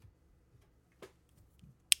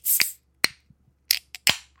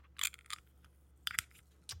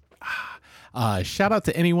Shout out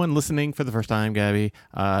to anyone listening for the first time, Gabby.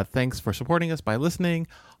 Thanks for supporting us by listening.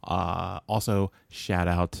 Also, shout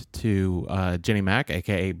out to Jenny Mack,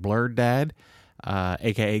 a.k.a. Blurred Dad,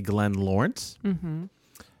 a.k.a. Glenn Lawrence. Mm-hmm.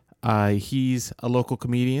 He's a local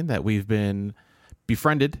comedian that we've been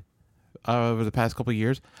befriended over the past couple of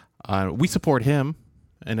years. We support him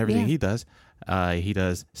and everything he does. He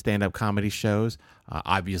does stand-up comedy shows,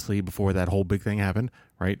 obviously, before that whole big thing happened,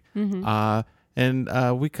 right? Mm-hmm. And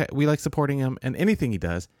we like supporting him and anything he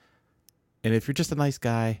does. And if you're just a nice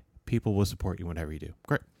guy, people will support you whenever you do.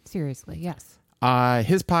 Great. Seriously, yes.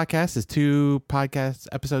 His podcast is 2 podcast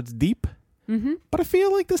episodes deep. Mm-hmm. But I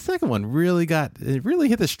feel like the second one really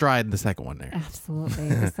hit the stride in the second one there. Absolutely.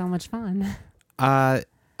 It was so much fun.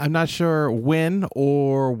 I'm not sure when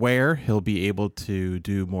or where he'll be able to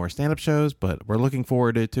do more stand-up shows, but we're looking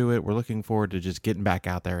forward to it. We're looking forward to just getting back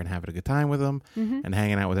out there and having a good time with him and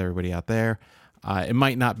hanging out with everybody out there. It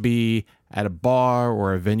might not be at a bar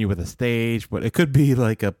or a venue with a stage, but it could be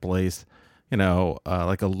like a place,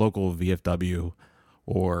 like a local VFW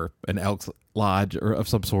or an Elks Lodge or of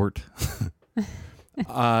some sort.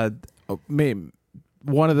 Maybe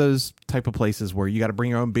one of those type of places where you got to bring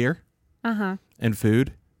your own beer and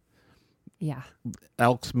food. Yeah.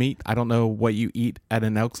 Elks meat. I don't know what you eat at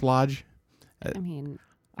an Elks Lodge. I mean,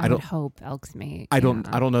 I would hope Elks meat. I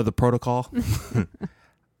don't know the protocol.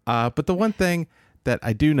 But the one thing that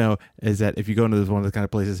I do know is that if you go into one of those kind of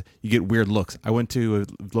places, you get weird looks. I went to a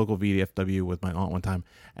local VFW with my aunt one time,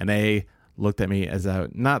 and they looked at me as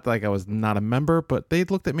not like I was not a member, but they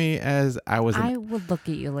looked at me as I was. I would look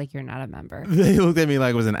at you like you're not a member. They looked at me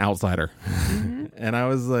like I was an outsider, and I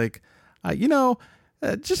was like,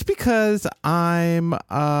 just because I'm,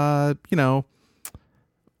 how do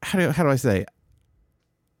I say? A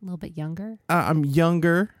little bit younger. I'm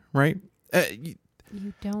younger, right?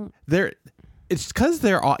 You don't. It's because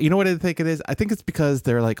they're all. You know what I think it is? I think it's because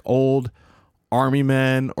they're like old Army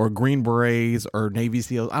men or Green Berets or Navy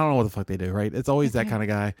SEALs. I don't know what the fuck they do, right? It's always that kind of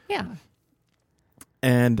guy. Yeah.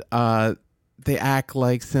 And they act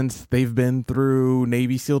like since they've been through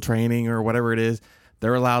Navy SEAL training or whatever it is,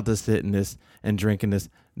 they're allowed to sit in this and drink in this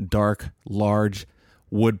dark, large,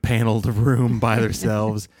 wood-paneled room by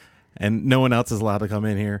themselves, and no one else is allowed to come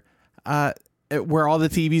in here. Where all the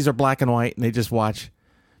TVs are black and white, and they just watch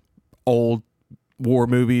old war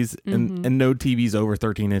movies, and no TVs over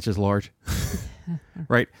 13 inches large,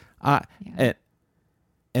 right? And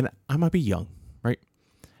I might be young, right?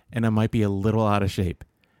 And I might be a little out of shape,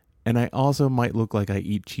 and I also might look like I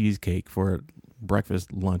eat cheesecake for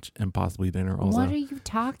breakfast, lunch, and possibly dinner. Also, what are you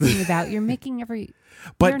talking about? You're making You're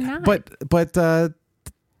not. But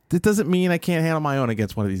it doesn't mean I can't handle my own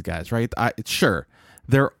against one of these guys, right? Sure,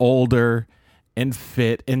 they're older and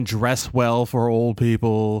fit and dress well for old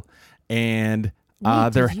people, and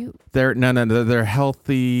they're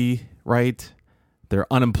healthy, right? They're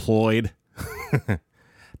unemployed.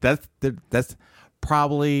 That's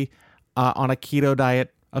probably on a keto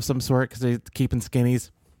diet of some sort because they're keeping skinnies.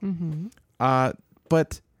 Mm-hmm.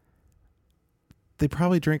 But they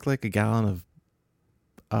probably drink like a gallon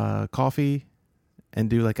of coffee and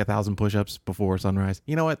do like 1,000 push-ups before sunrise.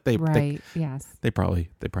 You know what? Yes. They probably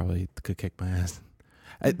could kick my ass.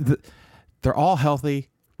 They're all healthy,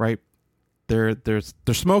 right? They're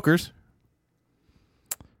smokers,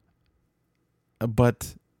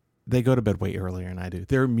 but they go to bed way earlier than I do.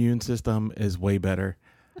 Their immune system is way better.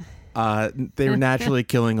 They're naturally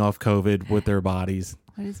killing off COVID with their bodies.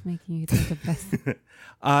 What is making you think of this?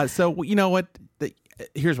 So you know what?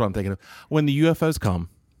 Here's what I'm thinking of. When the UFOs come,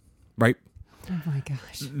 right? Oh my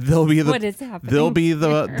gosh! They'll be what is happening?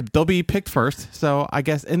 They'll be picked first. So I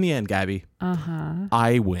guess in the end, Gabby,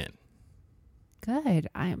 I win. Good.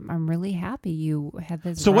 I'm really happy you had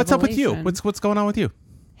this. So what's up with you? revelation. What's going on with you?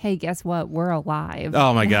 Hey, guess what? We're alive.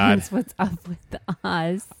 Oh my God! That's what's up with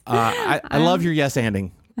us. I love your yes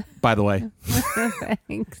anding. By the way,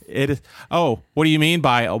 Thanks. it is. Oh, what do you mean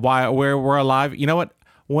by why we're alive? You know what?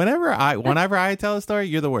 Whenever I tell a story,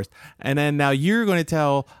 you're the worst. And then now you're going to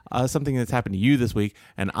tell something that's happened to you this week,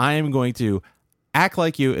 and I am going to act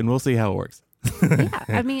like you, and we'll see how it works. Yeah,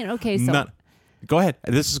 I mean, okay, so go ahead.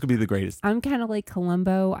 This is going to be the greatest. I'm kind of like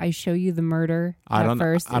Columbo. I show you the murder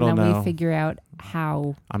first, I and don't then know. we figure out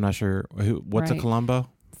how. I'm not sure what's a Right. Columbo.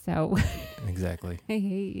 So Exactly. I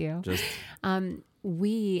hate you. Just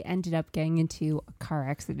We ended up getting into a car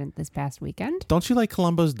accident this past weekend. don't you like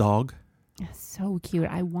Columbo's dog? So cute.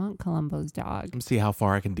 I want Columbo's dog. Let me see how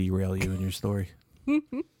far I can derail you in your story.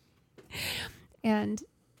 And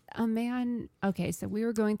a man. Okay, so we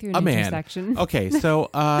were going through an A man. intersection. Okay, so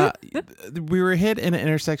we were hit in an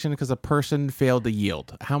intersection because a person failed to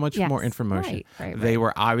yield. How much Yes. more information? Right. They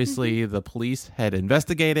were obviously, the police had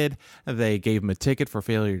investigated. They gave him a ticket for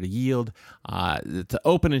failure to yield. It's an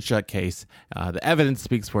open and shut case. The evidence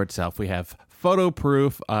speaks for itself. We have photo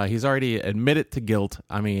proof. He's already admitted to guilt.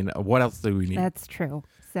 I mean, what else do we need? That's true.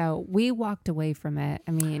 So we walked away from it.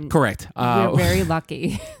 I mean, Correct. we're very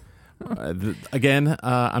lucky. Again,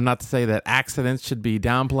 I'm not to say that accidents should be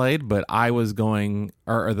downplayed, but I was going,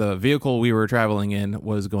 or the vehicle we were traveling in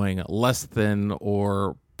was going less than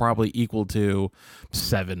or probably equal to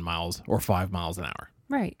 7 miles or 5 miles an hour.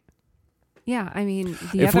 Right. Yeah, I mean,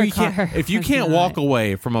 the other car. If you was can't not. walk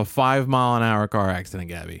away from a 5 mile an hour car accident,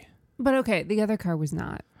 Gabby. But okay, the other car was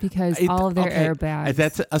not because It- all of their okay, airbags.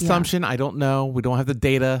 That's an assumption. I don't know. We don't have the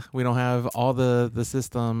data. We don't have all the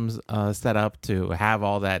systems set up to have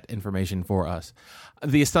all that information for us.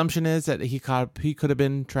 The assumption is that he could have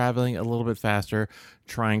been traveling a little bit faster,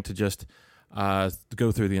 trying to just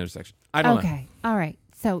go through the intersection. I don't know. Okay, all right.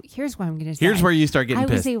 So here's what I'm going to say. Here's where you start getting I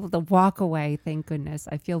was pissed. able to walk away. Thank goodness.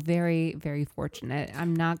 I feel very, very fortunate.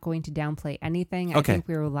 I'm not going to downplay anything. I Okay. think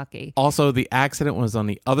we were lucky. Also, the accident was on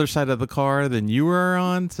the other side of the car than you were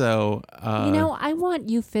on, so I want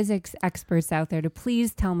you physics experts out there to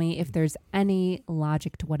please tell me if there's any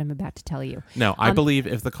logic to what I'm about to tell you. no, I believe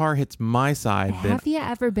if the car hits my side, then Have you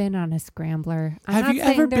ever been on a scrambler? I'm have not you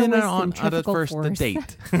saying ever there been was on a centrifugal first force.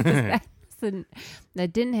 date?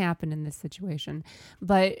 That didn't happen in this situation.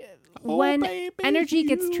 But Oh, when baby, energy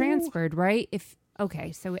gets you. transferred, right?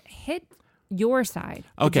 So it hit your side,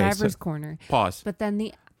 the Okay, driver's so- corner, Pause. but then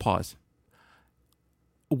the Pause.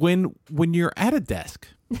 When you're at a desk,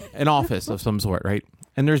 an office of some sort, right?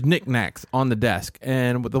 And there's knickknacks on the desk,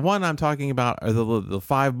 and the one I'm talking about are the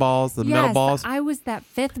 5 balls, the metal balls. I was that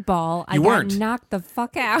 5th ball. I You got weren't. knocked the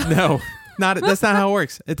fuck out. No, that's not how it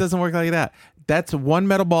works. It doesn't work like that. That's one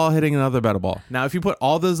metal ball hitting another metal ball. Now, if you put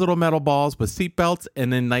all those little metal balls with seat belts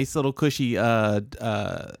and then nice little cushy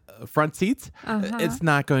front seats, it's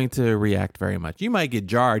not going to react very much. You might get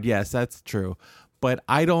jarred. Yes, that's true. But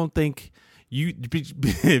I don't think you,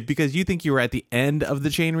 because you think you were at the end of the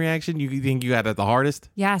chain reaction, you think you got it the hardest?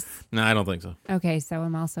 Yes. No, I don't think so. Okay, so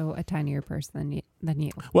I'm also a tinier person than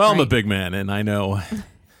you. Well, I'm a right? big man, and I know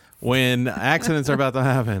when accidents are about to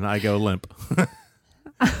happen, I go limp.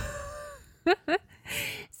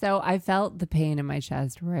 So I felt the pain in my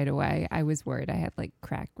chest right away. I was worried I had like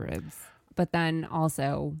cracked ribs. But then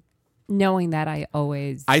also knowing that I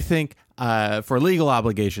think for legal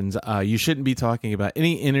obligations, you shouldn't be talking about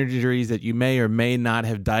any injuries that you may or may not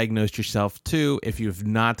have diagnosed yourself to if you've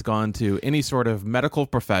not gone to any sort of medical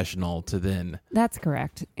professional to then. That's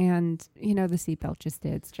correct. And, the seatbelt just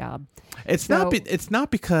did its job. It's So- not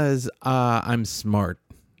because I'm smart.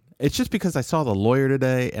 It's just because I saw the lawyer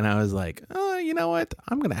today and I was like, oh, you know what?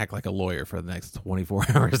 I'm going to act like a lawyer for the next 24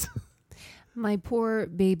 hours. My poor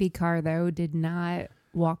baby car, though, did not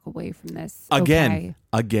walk away from this. Again,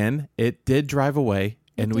 Okay. it did drive away,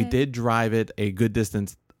 and we did. did drive it a good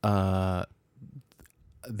distance the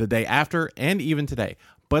day after and even today.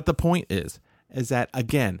 But the point is that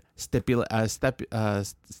again,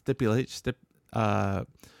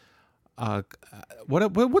 what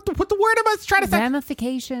the word am I trying to say?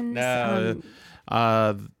 Ramifications.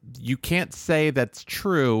 You can't say that's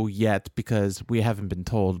true yet because we haven't been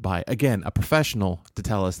told by, again, a professional to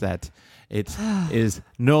tell us that it is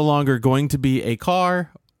no longer going to be a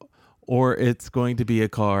car or it's going to be a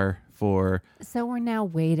car for... So we're now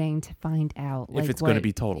waiting to find out. If it's going to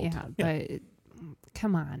be totaled. Yeah, but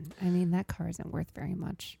come on. I mean, that car isn't worth very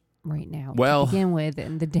much right now Well- to begin with,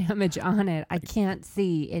 and the damage on it, I can't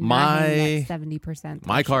see it My- not hitting that 70%.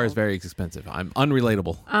 My car is threshold. very expensive. I'm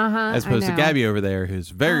unrelatable. I As opposed to know. Gabby over there, who's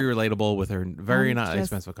very relatable with her very I'm not just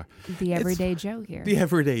expensive car. The everyday Joe here. The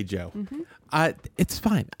everyday Joe. It's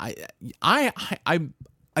fine. I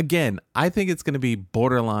think it's going to be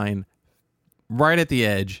borderline, right at the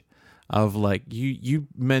edge of like you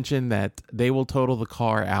mentioned that they will total the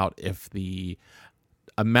car out if the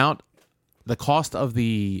cost of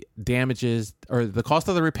the damages or the cost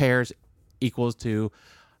of the repairs equals to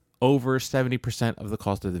over 70% of the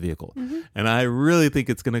cost of the vehicle. And I really think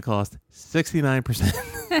it's going to cost 69%.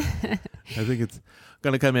 I think it's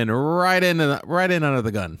going to come in right in under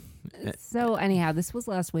the gun. So anyhow, this was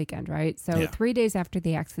last weekend, right? So Yeah. 3 days after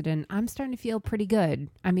the accident, I'm starting to feel pretty good.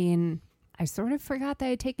 I mean, I sort of forgot that I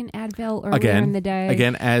had taken Advil earlier in the day.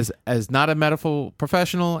 Again, as not a medical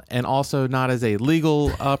professional and also not as a legal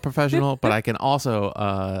professional, but I can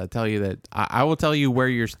also tell you that I will tell you where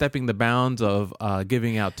you're stepping the bounds of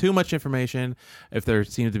giving out too much information if there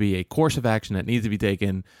seems to be a course of action that needs to be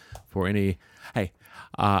taken for any. Hey,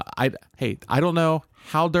 I don't know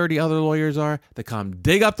how dirty other lawyers are that come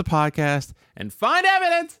dig up the podcast and find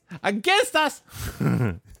evidence against us.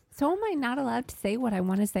 So am I not allowed to say what I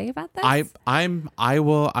want to say about this? I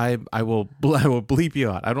will bleep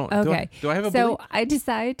you out. I don't. Okay. Do I have a so bleep? I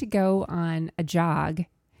decided to go on a jog,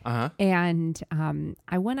 Uh-huh. and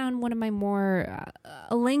I went on one of my more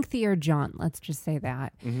a lengthier jaunt. Let's just say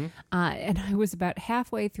that. Mm-hmm. And I was about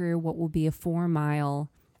halfway through what will be a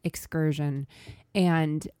 4-mile excursion,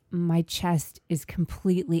 and my chest is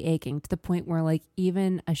completely aching to the point where like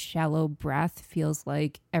even a shallow breath feels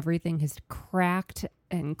like everything has cracked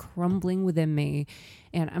and crumbling within me,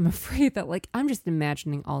 and I'm afraid that like I'm just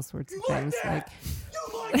imagining all sorts of things. Like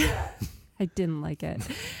I didn't like it.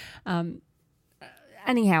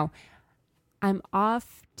 Anyhow, I'm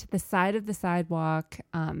off to the side of the sidewalk,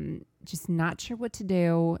 just not sure what to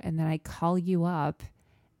do, and then I call you up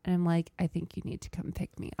and I'm like, I think you need to come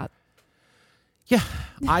pick me up. Yeah,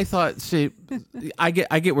 I thought. See, I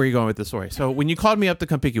get where you're going with the story. So when you called me up to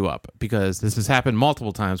come pick you up, because this has happened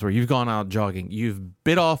multiple times where you've gone out jogging, you've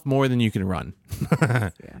bit off more than you can run.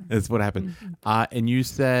 That's what happened. And you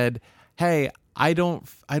said, "Hey, I don't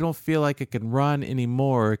feel like I can run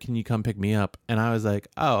anymore. Can you come pick me up?" And I was like,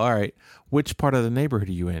 "Oh, all right. Which part of the neighborhood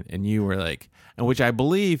are you in?" And you were like, and which I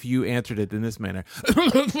believe you answered it in this manner.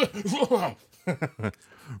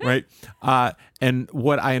 Right. And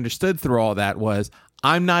what I understood through all that was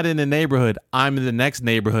I'm not in the neighborhood. I'm in the next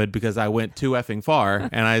neighborhood because I went too effing far.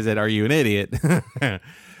 And I said, "Are you an idiot?"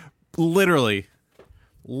 Literally.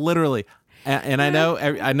 And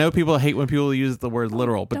I know people hate when people use the word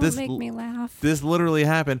literal, but Don't make me laugh. This literally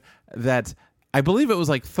happened. That I believe it was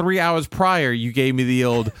like 3 hours prior. You gave me the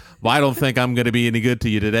old, "Well, I don't think I'm going to be any good to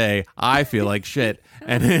you today. I feel like shit."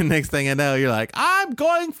 And then next thing I know, you're like, "I'm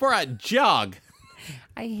going for a jog."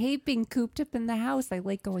 I hate being cooped up in the house. I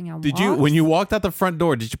like going on Did walks. you, when you walked out the front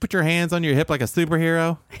door, did you put your hands on your hip like a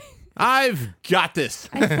superhero? I've got this.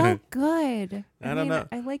 I felt good. I don't know.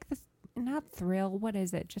 I like the not thrill. What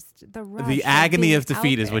is it? Just the rush. The of agony being of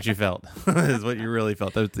defeat out is what there. you felt. Is what you really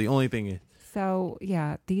felt. That's the only thing. So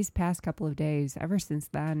yeah, these past couple of days, ever since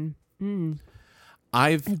then,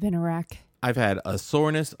 I've been a wreck. I've had a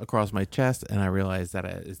soreness across my chest, and I realized that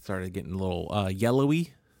it started getting a little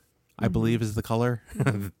yellowy. I believe is the color,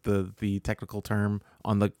 the technical term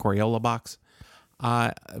on the Crayola box,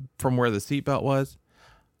 from where the seatbelt was,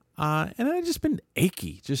 and I've just been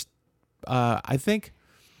achy. Just I think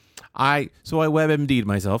I WebMD'd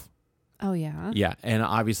myself. Oh yeah. Yeah, and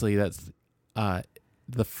obviously that's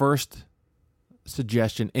the first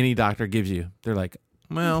suggestion any doctor gives you. They're like,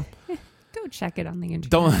 "Well, Go check it on the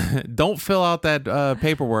internet. don't fill out that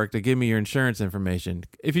paperwork to give me your insurance information.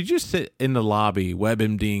 If you just sit in the lobby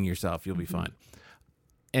WebMDing yourself, you'll be fine."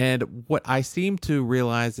 And what I seem to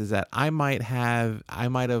realize is that I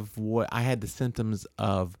had the symptoms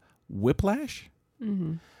of whiplash.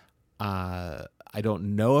 I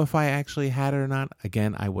don't know if I actually had it or not.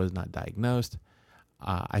 Again, I was not diagnosed.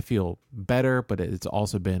 I feel better, but it's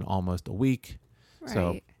also been almost a week. Right.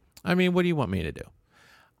 So, I mean, what do you want me to do?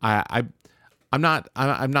 I'm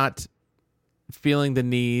not feeling the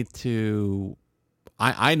need to.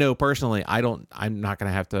 I know personally, I'm not going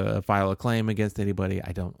to have to file a claim against anybody.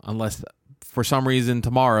 I don't, unless for some reason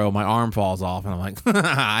tomorrow my arm falls off and I'm like,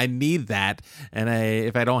 I need that, and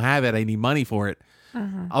if I don't have it, I need money for it.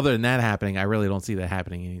 Other than that happening, I really don't see that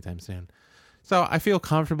happening anytime soon. So I feel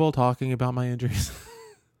comfortable talking about my injuries.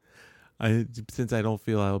 Since I don't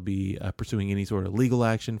feel I'll be pursuing any sort of legal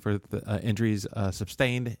action for the injuries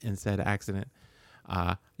sustained in said accident.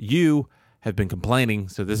 You have been complaining,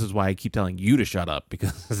 so this is why I keep telling you to shut up,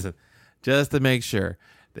 because just to make sure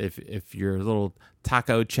if your little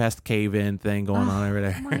taco chest cave-in thing going on over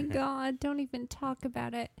there. Oh my God, don't even talk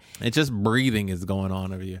about it. It's just breathing is going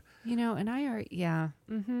on over you. You know, and I are, yeah.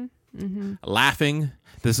 Laughing.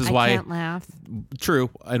 This is I why. can't laugh. True.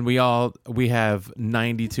 And we have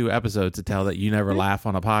 92 episodes to tell that you never laugh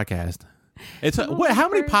on a podcast. It's how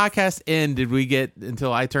many podcasts in did we get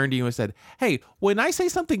until I turned to you and said, "Hey, when I say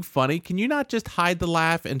something funny, can you not just hide the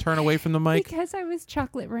laugh and turn away from the mic?" Because I was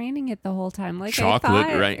chocolate raining it the whole time. Like Chocolate,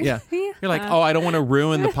 I thought. right? Yeah. You're like, "Oh, I don't want to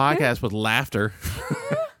ruin the podcast with laughter."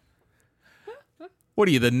 What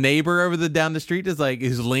are you, the neighbor over down the street is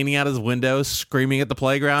leaning out his window, screaming at the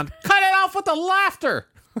playground, "Cut it off with the laughter!"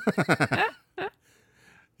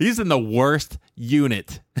 He's in the worst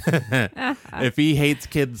unit if he hates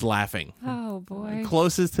kids laughing. Oh, boy.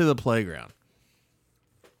 Closest to the playground.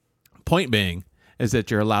 Point being is that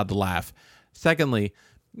you're allowed to laugh. Secondly,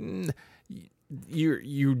 you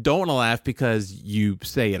don't want to laugh because you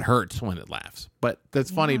say it hurts when it laughs. But that's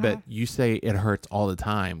funny, but you say it hurts all the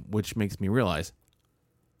time, which makes me realize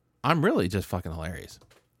I'm really just fucking hilarious.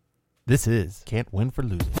 This is Can't Win for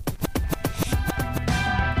Losing.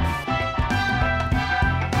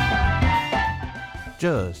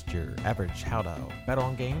 Just your average how to bet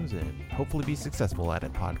on games and hopefully be successful at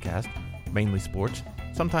it podcast. Mainly sports,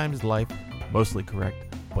 sometimes life, mostly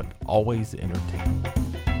correct, but always entertaining.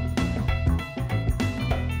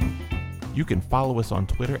 You can follow us on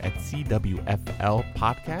Twitter at CWFL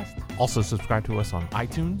Podcast. Also subscribe to us on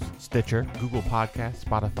iTunes, Stitcher, Google Podcasts,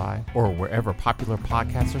 Spotify, or wherever popular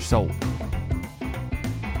podcasts are sold.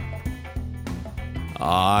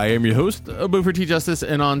 I am your host, Boofer T. Justice,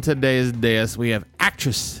 and on today's dais we have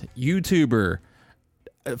actress, YouTuber,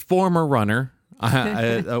 former runner.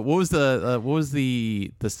 What was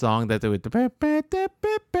the song that they would?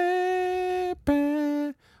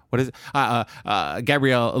 What is it?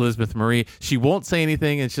 Gabrielle Elizabeth Marie. She won't say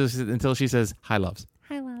anything until she says hi, loves.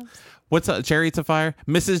 Hi, loves. What's Chariots of Fire?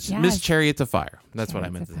 Miss Chariots of Fire. That's what I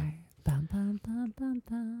meant to say. Bum, bum, bum, bum,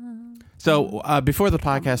 bum. So before the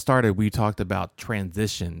podcast started, we talked about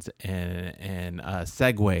transitions and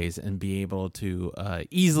segues and being able to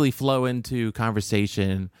easily flow into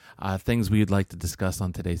conversation, things we'd like to discuss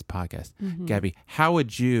on today's podcast. Mm-hmm. Gabby, how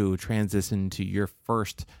would you transition to your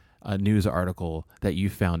first news article that you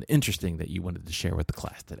found interesting that you wanted to share with the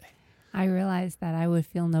class today? I realized that I would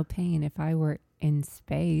feel no pain if I were in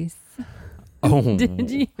space. Oh, did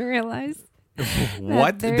you realize?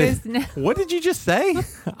 What? What did you just say?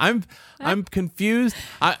 I'm confused.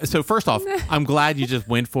 So first off, I'm glad you just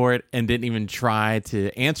went for it and didn't even try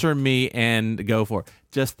to answer me and go for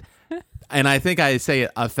it. And I think I say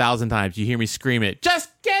it 1,000 times. You hear me scream it.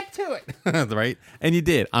 Just get to it, right? And you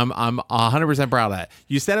did. I'm 100% proud of that.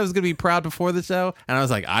 You said I was going to be proud before the show, and I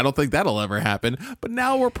was like, I don't think that'll ever happen. But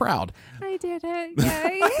now we're proud. I did it.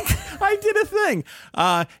 Yay. I did a thing.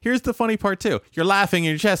 Here's the funny part too. You're laughing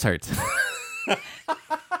and your chest hurts. It's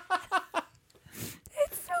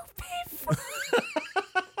so painful.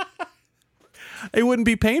 It wouldn't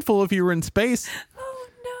be painful if you were in space. Oh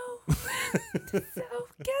no. So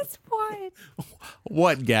guess what?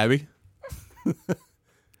 What, Gabby?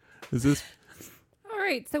 Is this? All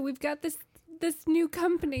right, so we've got this new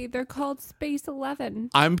company. They're called Space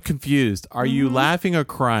 11. I'm confused. Are you laughing or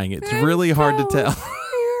crying? It's really hard to tell.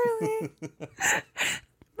 Really?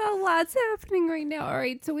 A lot's happening right now. All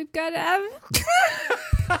right, so we've got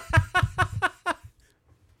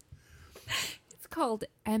it's called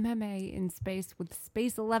MMA in Space with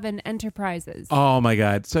Space 11 Enterprises. Oh my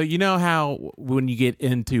God! So you know how when you get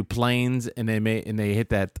into planes and they hit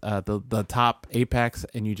that the top apex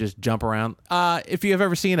and you just jump around. If you have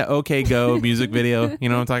ever seen an OK Go music video, you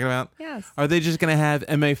know what I'm talking about. Yes. Are they just gonna have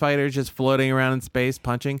MMA fighters just floating around in space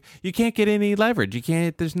punching? You can't get any leverage. You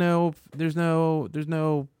can't. There's no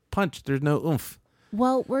punch. There's no oomph.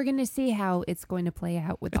 Well, we're going to see how it's going to play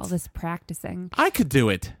out with all this practicing. I could do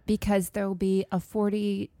it. Because there will be a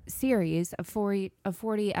 40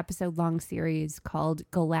 episode long series called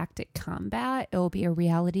Galactic Combat. It will be a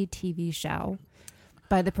reality TV show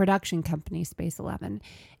by the production company Space 11.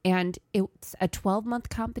 And it's a 12-month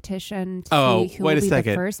competition to see who will be the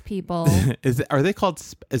first people. Are they called?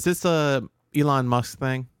 Is this a Elon Musk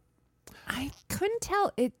thing? I couldn't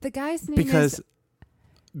tell. The guy's name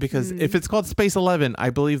Because if it's called Space 11, I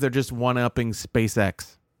believe they're just one-upping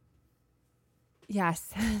SpaceX. Yes.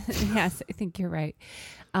 Yes, I think you're right.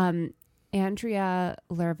 Andrea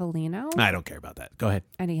Lervolino. I don't care about that. Go ahead.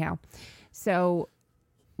 Anyhow, so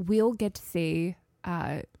we'll get to see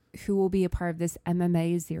who will be a part of this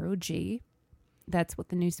MMA 0G. That's what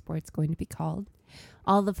the new sport's going to be called.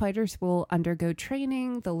 All the fighters will undergo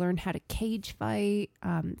training. They'll learn how to cage fight.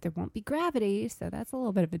 There won't be gravity, so that's a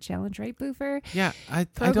little bit of a challenge, right, Boofer? Yeah, I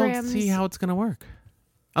don't see how it's going to work.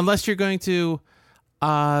 Unless you're going to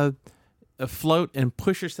float and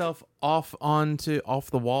push yourself off the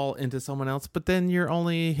wall into someone else, but then you're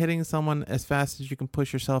only hitting someone as fast as you can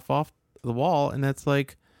push yourself off the wall, and that's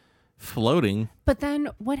like floating. But then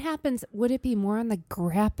what happens? Would it be more on the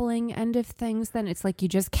grappling end of things then? It's like you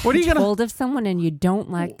just catch hold of someone and you don't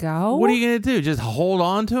let go? What are you going to do? Just hold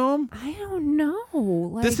on to them? I don't know.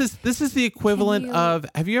 Like, this is the equivalent of,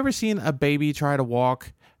 have you ever seen a baby try to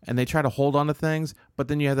walk and they try to hold on to things, but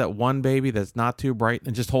then you have that one baby that's not too bright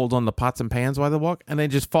and just holds on the pots and pans while they walk and they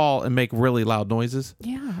just fall and make really loud noises?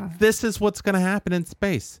 Yeah. This is what's going to happen in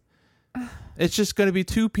space. It's just going to be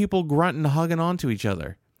two people grunting, hugging onto each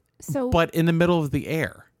other, So, but in the middle of the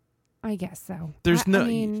air. I guess so. There's I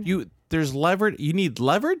mean, there's leverage. You need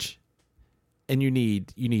leverage, and you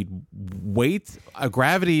need weight.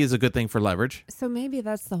 Gravity is a good thing for leverage. so maybe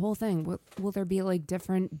that's the whole thing. Will there be like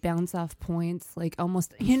different bounce off points? Like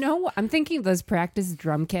almost, I'm thinking of those practice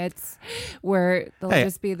drum kits where there'll Hey.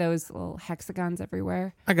 just be those little hexagons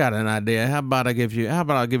everywhere. I got an idea. How about I'll give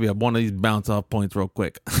you one of these bounce off points real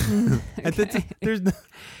quick.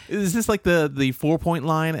 Is this like the 4-point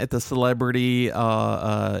line at the celebrity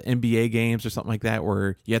NBA games or something like that,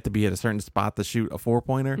 where you have to be at a certain spot to shoot a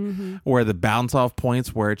 4-pointer, where the bounce off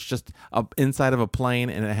points where it's just up inside of a plane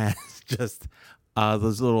and it has just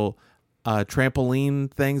those little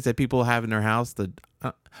trampoline things that people have in their house.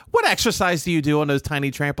 What exercise do you do on those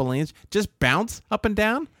tiny trampolines? Just bounce up and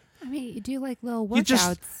down? I mean, you do like little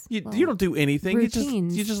workouts. You don't do anything.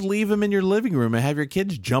 routines. You just leave them in your living room and have your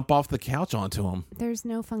kids jump off the couch onto them. There's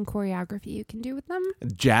no fun choreography you can do with them.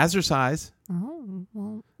 Jazzercise. Oh,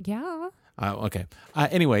 well, yeah. Okay.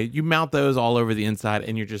 Anyway, you mount those all over the inside,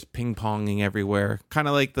 and you're just ping ponging everywhere, kind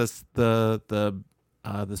of like the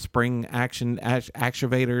spring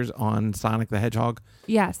actuators on Sonic the Hedgehog.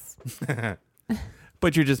 Yes.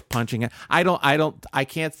 But you're just punching it. I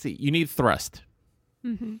can't see. You need thrust.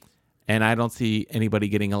 Mm-hmm. And I don't see anybody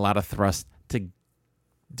getting a lot of thrust to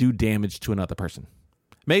do damage to another person.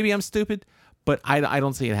 Maybe I'm stupid, but I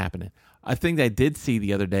don't see it happening. A thing that I did see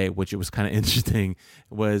the other day, which it was kind of interesting,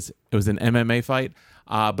 was it was an MMA fight,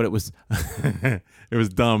 but it was it was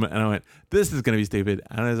dumb, and I went, "This is going to be stupid."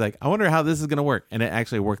 And I was like, "I wonder how this is going to work," and it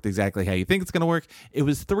actually worked exactly how you think it's going to work. It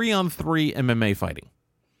was 3-on-3 MMA fighting.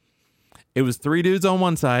 It was 3 dudes on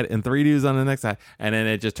one side and 3 dudes on the next side, and then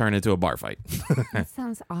it just turned into a bar fight. That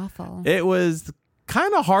sounds awful. It was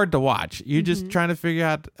kind of hard to watch. You're just trying to figure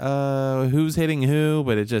out who's hitting who,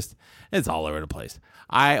 but it's all over the place.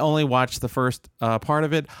 I only watched the first part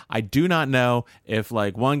of it. I do not know if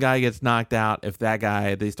like one guy gets knocked out, if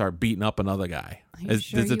they start beating up another guy.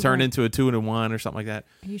 Does it turn into a 2-1 or something like that?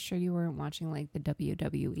 Are you sure you weren't watching like the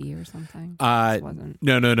WWE or something?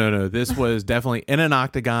 No. This was definitely in an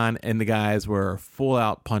octagon, and the guys were full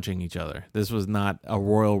out punching each other. This was not a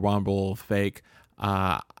Royal Rumble fake.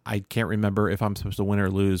 I can't remember if I'm supposed to win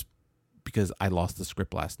or lose because I lost the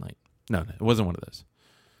script last night. No, it wasn't one of those.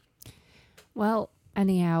 Well,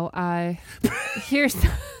 anyhow, here's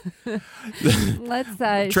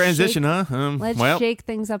let's transition, let's shake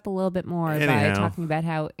things up a little bit more anyhow. by talking about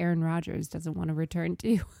how Aaron Rodgers doesn't want to return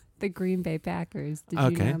to the Green Bay Packers. Did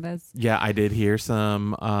you know this? Yeah, I did hear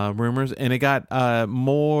some rumors, and it got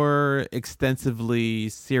more extensively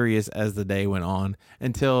serious as the day went on.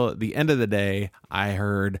 Until the end of the day, I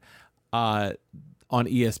heard on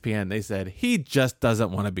ESPN they said he just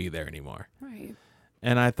doesn't want to be there anymore. Right.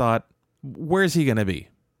 And I thought, where's he going to be?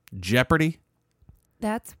 Jeopardy?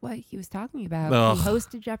 That's what he was talking about. Ugh. He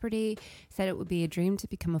hosted Jeopardy, said it would be a dream to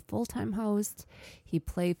become a full-time host. He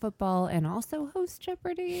played football and also host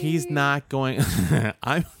Jeopardy. He's not going.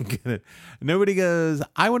 Nobody goes,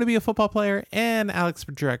 I want to be a football player and Alex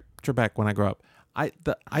Trebek when I grow up.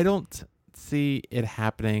 I don't see it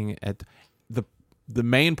happening. At the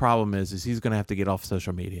main problem is he's going to have to get off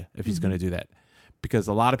social media if he's going to do that, because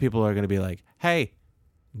a lot of people are going to be like, hey,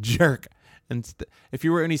 jerk. And if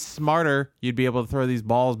you were any smarter, you'd be able to throw these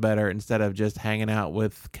balls better instead of just hanging out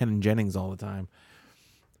with Ken Jennings all the time.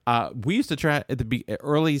 We used to trash at the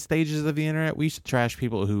early stages of the internet. We used to trash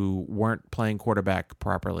people who weren't playing quarterback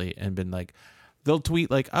properly, and been like, they'll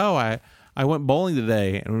tweet like, "Oh, I went bowling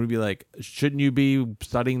today," and we'd be like, "Shouldn't you be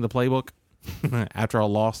studying the playbook after a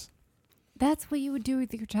loss?" That's what you would do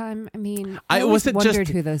with your time. I mean, I always wasn't wondered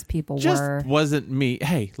just- who those people Just were. wasn't me.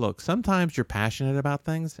 Hey, look, sometimes you're passionate about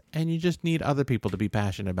things, and you just need other people to be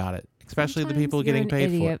passionate about it, especially the people getting paid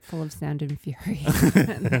for it. Idiot full of sound and fury.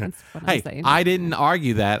 That's what I'm Hey, saying. I didn't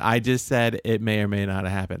argue that. I just said it may or may not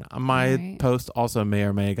have happened. My Right. post also may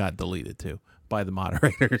or may got deleted too by the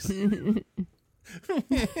moderators.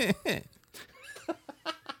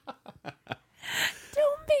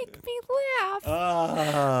 Don't make me laugh.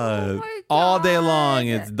 Oh my all day God. long,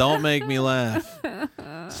 it's don't make me laugh.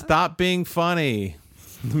 Stop being funny.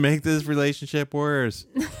 Make this relationship worse.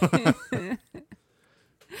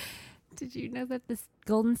 Did you know that the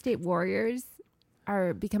Golden State Warriors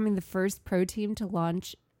are becoming the first pro team to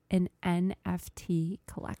launch an NFT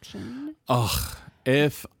collection? Ugh.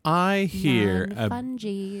 If I hear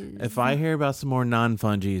Non-fungies. if I hear about some more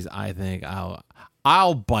non-fungies, I think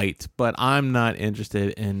I'll bite, but I'm not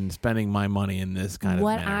interested in spending my money in this kind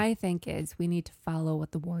What of manner. I think is we need to follow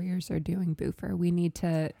what the Warriors are doing, Boofer. We need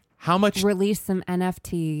to How much? release some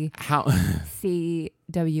NFT How?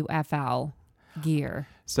 CWFL gear.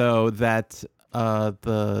 So that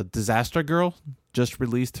the Disaster Girl just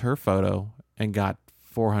released her photo and got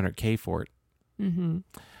 $400K for it. Mm-hmm.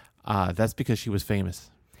 That's because she was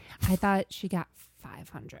famous. I thought she got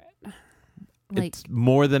 500. Like, It's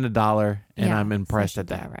more than $1, and Yeah, I'm impressed so at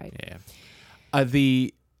she that. did right. Yeah.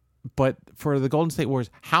 But for the Golden State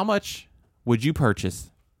Warriors, how much would you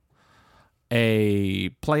purchase a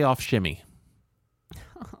playoff shimmy?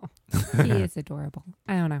 He is adorable.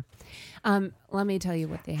 I don't know. Let me tell you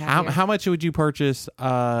what they have. Here. How much would you purchase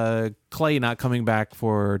Clay not coming back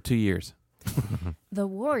for 2 years? The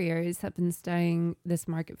Warriors have been studying this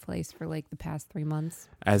marketplace for like the past 3 months.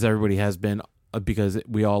 As everybody has been, because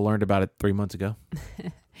we all learned about it 3 months ago.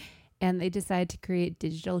 And they decided to create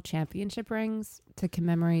digital championship rings to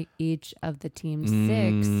commemorate each of the team's 6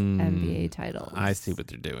 NBA titles. I see what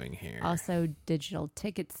they're doing here. Also, digital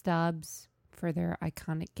ticket stubs for their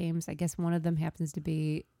iconic games. I guess one of them happens to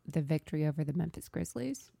be the victory over the Memphis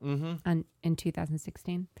Grizzlies in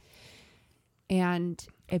 2016. And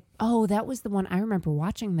that was the one I remember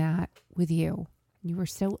watching that with you. You were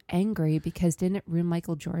so angry because didn't it ruin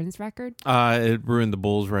Michael Jordan's record? It ruined the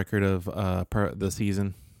Bulls' record of the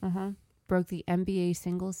season. Broke the NBA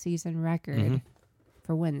single season record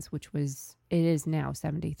for wins, it is now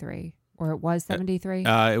 73. Or it was 73?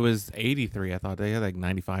 It was 83, I thought. They had like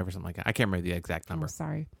 95 or something like that. I can't remember the exact number. Oh,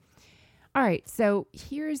 sorry. All right, so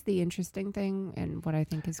here's the interesting thing and what I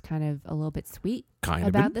think is kind of a little bit sweet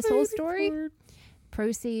about this whole story.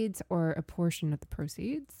 Proceeds, or a portion of the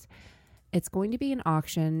proceeds, it's going to be an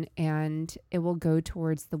auction, and it will go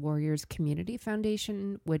towards the Warriors Community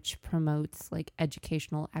Foundation, which promotes like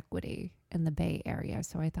educational equity in the Bay Area.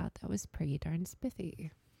 So I thought that was pretty darn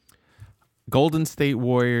spiffy. Golden State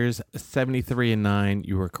Warriors 73-9.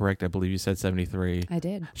 You were correct. I believe you said 73. I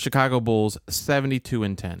did. Chicago Bulls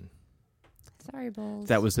 72-10. Sorry, Bulls.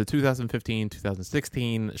 That was the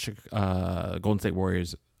 2015-2016 Golden State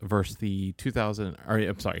Warriors versus the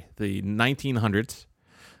 1900s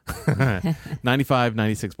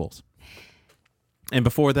 95-96 Bulls. And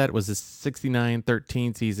before that was the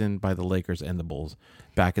 69-13 season by the Lakers and the Bulls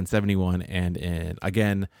back in 71. And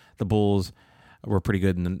again, the Bulls were pretty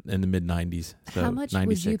good in the mid 90s. So how much 96.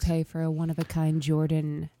 would you pay for a one-of-a-kind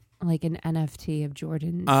Jordan, like an NFT of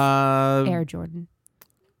Jordan's Air Jordan?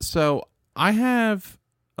 So I have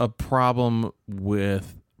a problem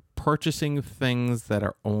with purchasing things that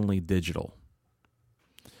are only digital,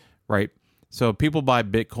 right? So people buy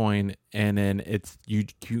Bitcoin and then it's you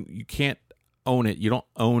can't own it. You don't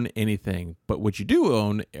own anything. But what you do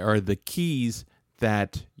own are the keys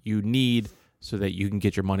that you need so that you can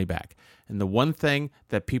get your money back. And the one thing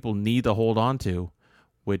that people need to hold on to,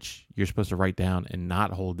 which you're supposed to write down and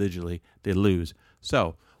not hold digitally, they lose.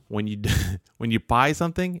 So when you buy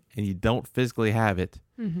something and you don't physically have it,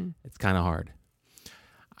 it's kind of hard.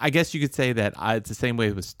 I guess you could say that it's the same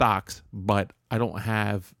way with stocks, but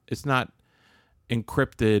it's not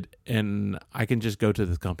encrypted, and I can just go to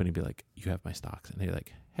this company and be like, you have my stocks. And they're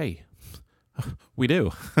like, hey, we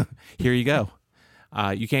do. Here you go.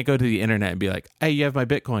 You can't go to the internet and be like, hey, you have my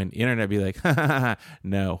Bitcoin. The internet be like,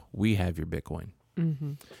 no, we have your Bitcoin.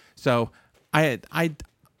 So I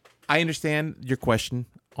understand your question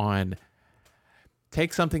on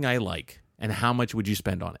take something I like and how much would you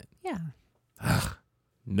spend on it? Yeah.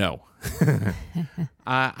 No.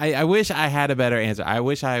 I wish I had a better answer. I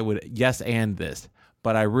wish I would yes and this,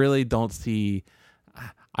 but I really don't see.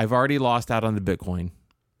 I've already lost out on the Bitcoin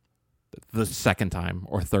the second time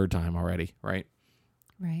or third time already, right?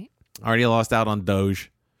 Right. I already lost out on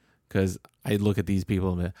Doge because I look at these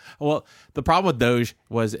people and the problem with Doge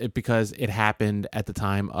was because it happened at the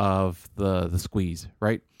time of the squeeze,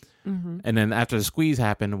 right? And then after the squeeze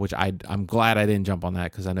happened, which I'm glad I didn't jump on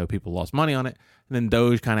that because I know people lost money on it. And then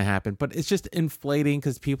Doge kind of happened, but it's just inflating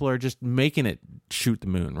because people are just making it shoot the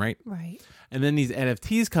moon, right? Right. And then these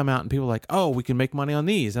NFTs come out and people are like, oh, we can make money on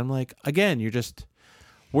these. I'm like, again,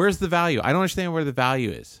 where's the value? I don't understand where the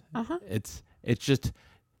value is.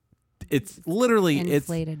 It's literally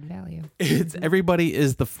inflated value. It's everybody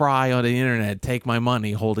is the fry on the internet. Take my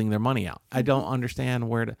money, holding their money out. I don't understand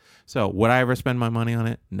where to. So would I ever spend my money on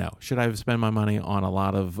it? No. Should I have spent my money on a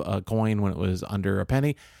lot of coin when it was under a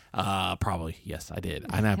penny? Probably yes, I did.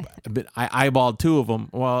 And I eyeballed two of them.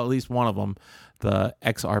 Well, at least one of them, the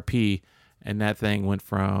XRP, and that thing went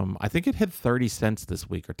from I think it hit 30 cents this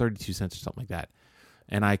week or 32 cents or something like that.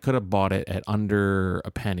 And I could have bought it at under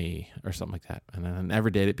a penny or something like that. And I never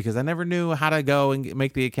did it because I never knew how to go and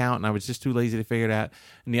make the account. And I was just too lazy to figure it out.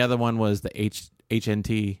 And the other one was the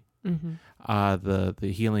HNT, the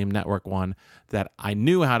Helium Network one, that I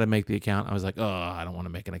knew how to make the account. I was like, oh, I don't want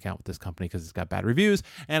to make an account with this company because it's got bad reviews,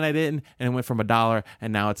 and I didn't, and it went from $1,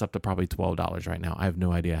 and now it's up to probably $12 right now. I have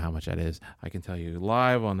no idea how much that is. I can tell you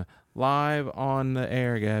live on the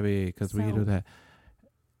air, Gabby, because we do that.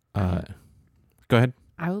 Go ahead.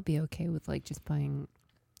 I will be okay with like just putting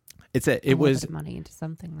it was money into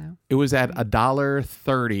something though. It was at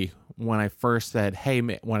 $1.30 when I first said, hey,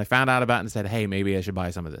 when I found out about it and said, hey, maybe I should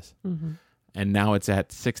buy some of this. And now it's at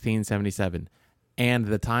 $16.77. And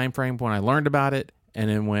the time frame when I learned about it and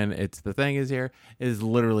then when the thing is here is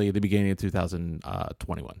literally the beginning of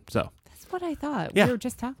 2021. So that's what I thought. Yeah. We were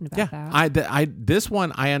just talking about that. This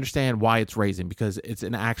one, I understand why it's raising, because it's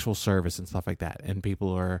an actual service and stuff like that. And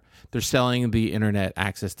they're selling the internet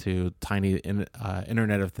access to tiny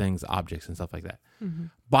Internet of Things objects and stuff like that.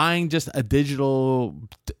 Buying just a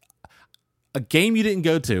game you didn't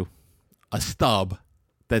go to, a stub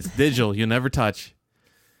that's digital, you'll never touch.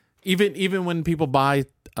 Even when people buy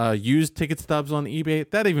used ticket stubs on eBay,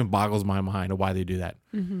 that even boggles my mind of why they do that.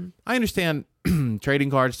 I understand trading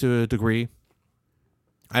cards to a degree.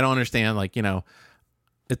 I don't understand,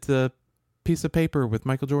 it's a piece of paper with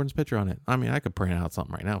Michael Jordan's picture on it. I mean, I could print out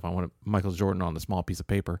something right now if I wanted Michael Jordan on a small piece of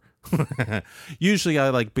paper. Usually I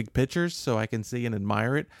like big pictures so I can see and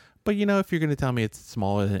admire it. But, if you're going to tell me it's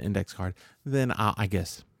smaller than an index card, then I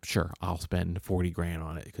guess, sure, I'll spend $40,000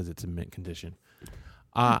 on it because it's in mint condition.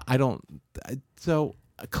 I'm not I'm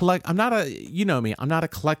not a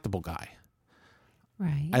collectible guy.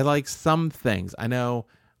 Right. I like some things. I know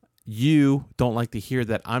you don't like to hear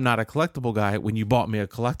that I'm not a collectible guy when you bought me a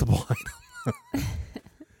collectible item.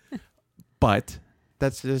 But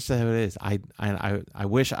that's just how it is. I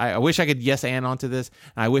wish I could yes and onto this,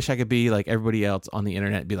 and I wish I could be like everybody else on the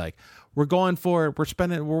internet and be like, we're going for it, we're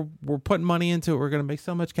spending, we're putting money into it, we're gonna make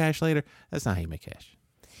so much cash later. That's not how you make cash.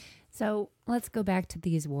 So let's go back to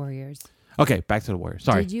these Warriors. Okay, back to the Warriors.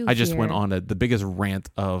 Sorry, I just went on the biggest rant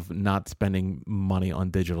of not spending money on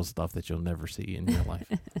digital stuff that you'll never see in your life.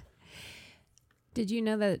 Did you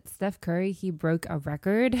know that Steph Curry, he broke a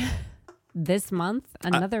record this month?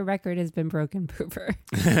 Another record has been broken, Pooper.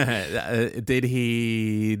 Did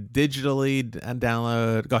he digitally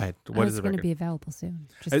download? Go ahead. What is the record? It's going to be available soon.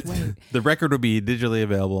 Just wait. The record will be digitally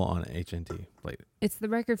available on HNT later. It's the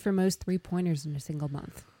record for most 3-pointers in a single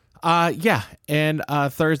month. Yeah, and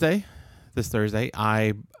this Thursday,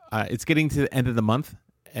 it's getting to the end of the month,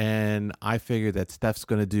 and I figured that Steph's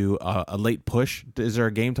going to do a late push. Is there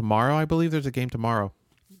a game tomorrow? I believe there's a game tomorrow.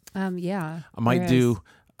 Yeah. I might do.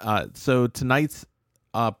 So tonight's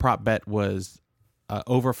prop bet was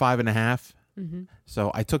over 5.5.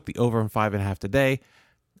 So I took the over and 5.5 today,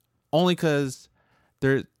 only because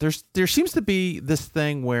there seems to be this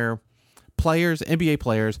thing where NBA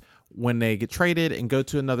players, when they get traded and go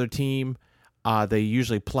to another team, they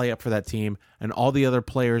usually play up for that team, and all the other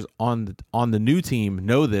players on the new team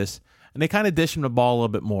know this, and they kind of dish them the ball a little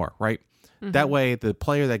bit more, right? That way, the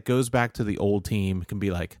player that goes back to the old team can be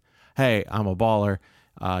like, "Hey, I'm a baller.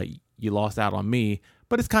 You lost out on me,"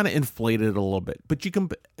 but it's kind of inflated a little bit. But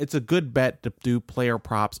it's a good bet to do player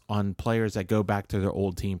props on players that go back to their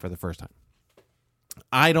old team for the first time.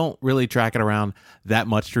 I don't really track it around that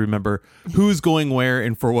much to remember who's going where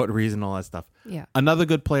and for what reason, all that stuff. Yeah. Another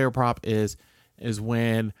good player prop is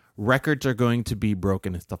when records are going to be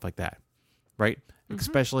broken and stuff like that, right?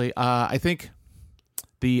 Especially, I think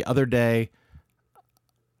the other day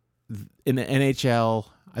in the NHL,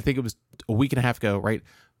 I think it was a week and a half ago, right?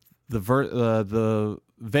 The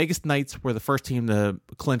Vegas Knights were the first team to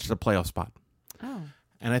clinch the playoff spot. Oh.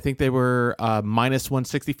 And I think they were minus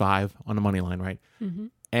 165 on the money line, right?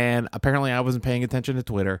 And apparently I wasn't paying attention to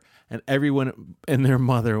Twitter, and everyone and their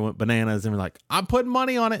mother went bananas and were like, I'm putting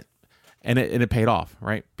money on it. And it paid off,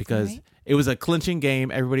 right? Because it was a clinching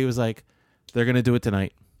game. Everybody was like, they're going to do it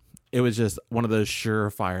tonight. It was just one of those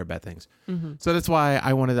surefire bet things. So that's why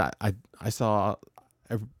I wanted to, I saw,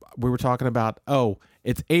 we were talking about,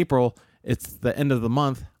 it's April. It's the end of the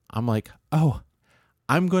month. I'm like,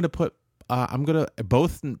 I'm going to put,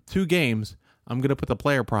 both 2 games, I'm going to put the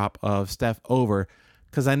player prop of Steph over,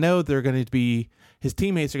 because I know they're going to be, his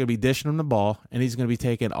teammates are going to be dishing him the ball, and he's going to be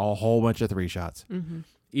taking a whole bunch of 3 shots.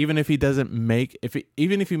 Even if he doesn't make,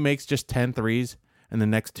 even if he makes just 10 threes in the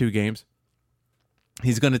next 2 games,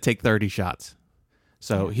 he's going to take 30 shots.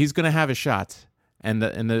 So he's going to have his shots, and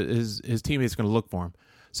his teammates are going to look for him.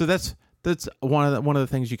 So that's one of the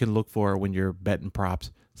things you can look for when you're betting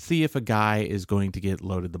props. See if a guy is going to get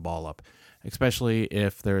loaded the ball up, especially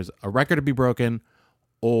if there's a record to be broken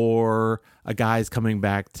or a guy's coming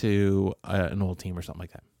back to an old team or something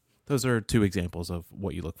like that. Those are 2 examples of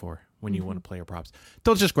what you look for when you want to play your props.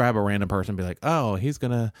 Don't just grab a random person and be like, oh, he's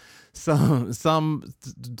gonna some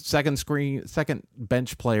second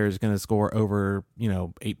bench player is gonna score over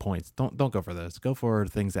 8 points. Don't go for those. Go for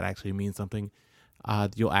things that actually mean something.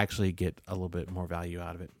 You'll actually get a little bit more value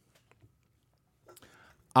out of it.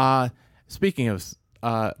 Speaking of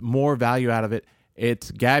more value out of it,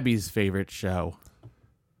 it's Gabby's favorite show.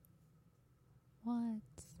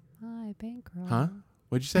 What's my bankroll? Huh?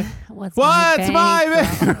 What'd you say? What's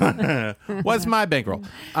my What's my bankroll?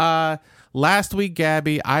 Last week,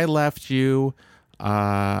 Gabby, I left you.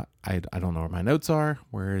 I don't know where my notes are.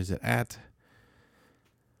 Where is it at?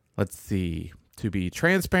 Let's see. To be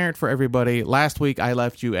transparent for everybody, last week I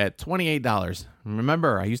left you at $28.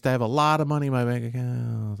 Remember, I used to have a lot of money in my bank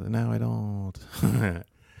account, and now I don't.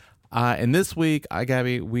 And this week,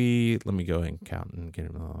 Gabby, let me go and count and get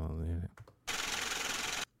it.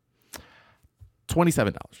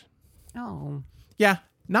 $27. Oh. Yeah,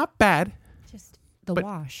 not bad. Just the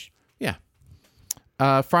wash. Yeah.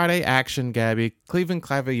 Friday action, Gabby. Cleveland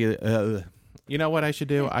Cavaliers. You know what I should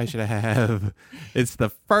do? I should have. It's the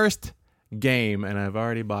first game, and I've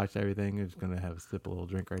already botched everything. I'm just going to have a sip a little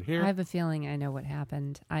drink right here. I have a feeling I know what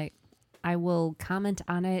happened. I will comment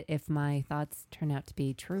on it if my thoughts turn out to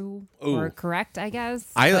be true or correct, I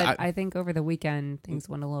guess. I think over the weekend, things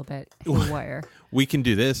went a little bit haywire. We can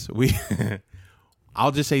do this.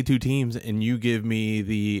 I'll just say two teams, and you give me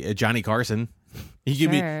the Johnny Carson. You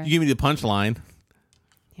give me the punchline.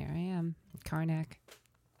 Here I am, Karnak.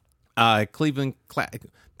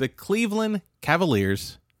 The Cleveland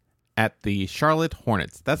Cavaliers at the Charlotte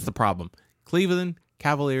Hornets. That's the problem. Cleveland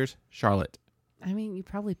Cavaliers, Charlotte. I mean, you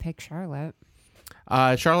probably pick Charlotte.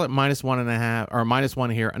 Charlotte -1.5 or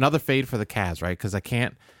 -1 here. Another fade for the Cavs, right? Because I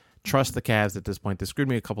can't trust the Cavs at this point. They screwed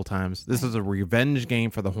me a couple times. This is a revenge game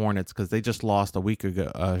for the Hornets because they just lost a week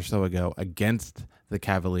ago or so ago against the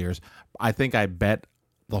Cavaliers. I think I bet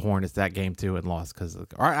the Hornets that game too and lost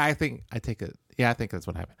I think that's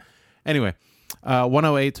what happened. Anyway,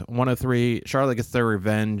 108-103. Charlotte gets their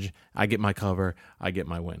revenge. I get my cover. I get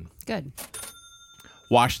my win. Good.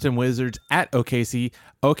 Washington Wizards at OKC.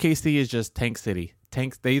 OKC is just Tank City.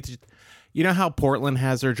 You know how Portland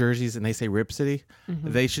has their jerseys and they say Rip City?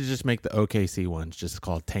 Mm-hmm. They should just make the OKC ones just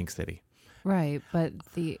called Tank City. Right, but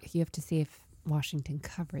you have to see if Washington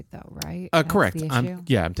covered though, right? Correct.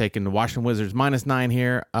 I'm taking the Washington Wizards -9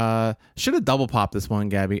 here. Should have double popped this one,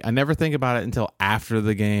 Gabby. I never think about it until after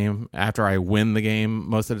the game, after I win the game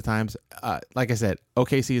most of the times. Like I said,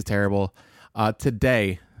 OKC is terrible.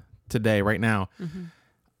 Today, right now,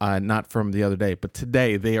 not from the other day, but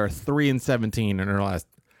today they are 3-17 in their last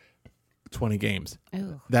 20 games.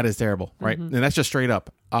 Ew. That is terrible, right? And that's just straight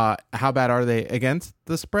up. How bad are they against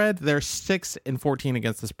the spread? They're 6-14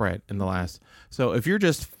 against the spread in the last. So if you're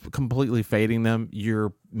just completely fading them,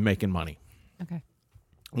 you're making money. Okay.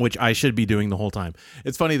 Which I should be doing the whole time.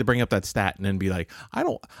 It's funny to bring up that stat and then be like, I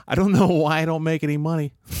don't know why I don't make any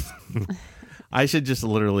money. I should just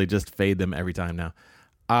literally just fade them every time now.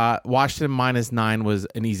 Washington -9 was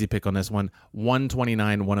an easy pick on this one.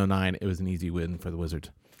 129-109. It was an easy win for the Wizards.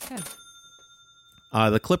 Good.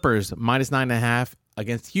 The Clippers -9.5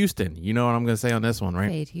 against Houston. You know what I'm going to say on this one, right?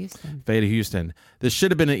 Fade Houston. Fade Houston. This should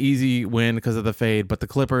have been an easy win because of the fade, but the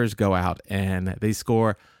Clippers go out and they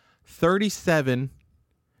score 37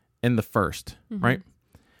 in the first, right?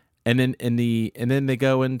 And then they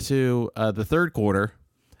go into the third quarter.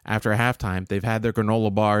 After halftime, they've had their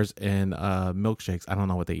granola bars and milkshakes. I don't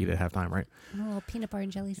know what they eat at halftime, right? Little peanut butter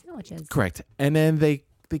and jelly sandwiches. Correct. And then they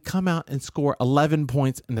come out and score 11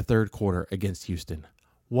 points in the third quarter against Houston.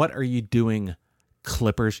 What are you doing,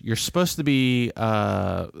 Clippers? You're supposed to be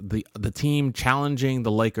the team challenging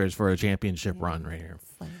the Lakers for a championship run right here.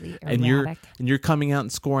 Slightly erratic. And you're coming out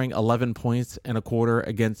and scoring 11 points in a quarter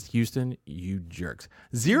against Houston. You jerks.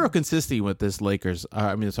 Zero consistency with this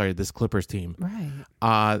this Clippers team.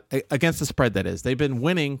 Right. Against the spread, that is. They've been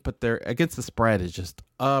winning, but they're against the spread is just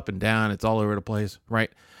up and down. It's all over the place,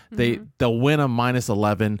 right? They'll win a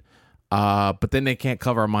 -11, but then they can't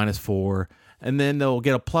cover a -4. And then they'll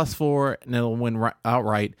get a +4 and they'll win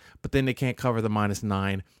outright, but then they can't cover the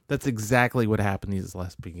 -9. That's exactly what happened these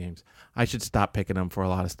last big games. I should stop picking them for a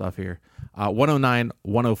lot of stuff here.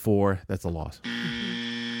 109-104, that's a loss.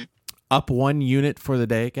 Up 1 unit for the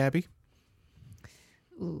day, Gabby.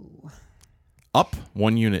 Ooh. Up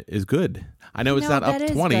 1 unit is good. I know it's not up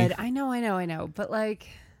 20. Good. I know. But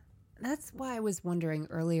that's why I was wondering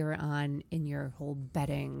earlier on in your whole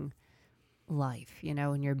betting life,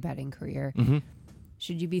 in your betting career,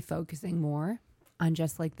 should you be focusing more on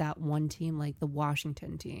just like that one team, like the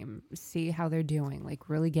Washington team. See how they're doing. Like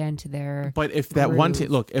really get into their. But if that one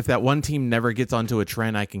team, if that one team never gets onto a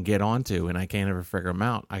trend I can get onto and I can't ever figure them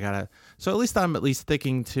out, so I'm at least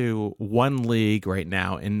sticking to one league right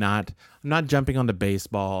now and I'm not jumping onto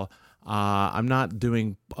baseball. I'm not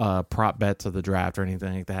doing prop bets of the draft or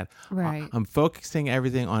anything like that. Right. I'm focusing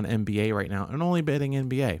everything on NBA right now and only betting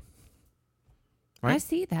NBA. Right? I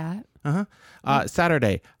see that.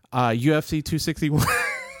 Saturday, UFC 261.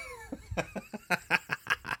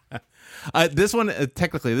 This one,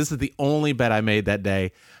 technically, this is the only bet I made that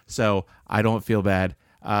day, so I don't feel bad.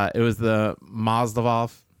 It was the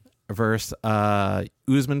Mazdalov versus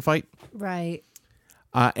Usman fight. Right.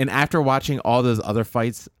 And after watching all those other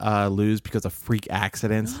fights lose because of freak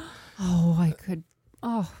accidents. Oh,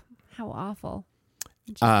 how awful.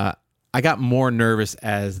 I got more nervous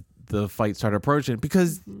as the fight started approaching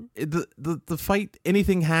because the fight,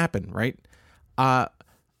 anything happened, right?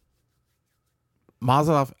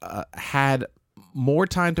 Mazdalov had more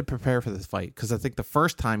time to prepare for this fight because I think the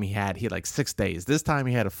first time he had like 6 days. This time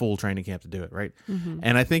he had a full training camp to do it, right?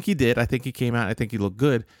 And I think he did. I think he came out. I think he looked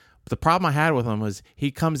good. But the problem I had with him was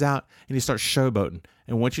he comes out and he starts showboating.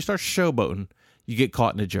 And once you start showboating, you get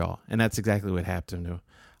caught in the jaw. And that's exactly what happened to him.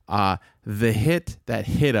 The hit that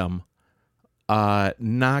hit him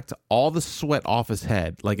knocked all the sweat off his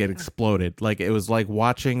head. Like it exploded. Like it was like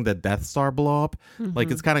watching the Death Star blow up.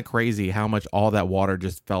 Like it's kind of crazy how much all that water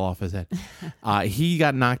just fell off his head. He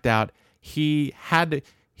got knocked out. He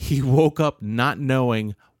woke up not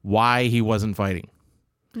knowing why he wasn't fighting.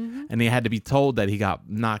 And he had to be told that he got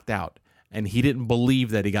knocked out. And he didn't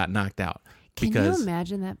believe that he got knocked out. Can you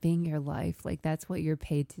imagine that being your life? Like that's what you're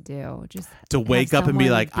paid to do. Just to wake up and be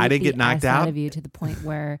like, I didn't get knocked out of you to the point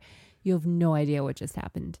where you have no idea what just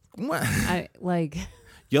happened. You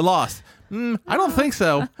lost. I don't think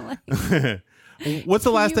so. What's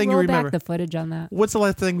the last thing you remember? Back the footage on that. What's the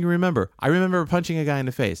last thing you remember? I remember punching a guy in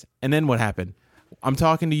the face. And then what happened? I'm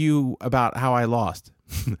talking to you about how I lost.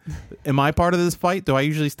 Am I part of this fight? Do I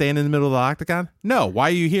usually stand in the middle of the octagon? No. Why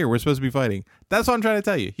are you here? We're supposed to be fighting. That's what I'm trying to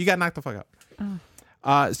tell you. You got knocked the fuck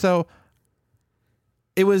out. So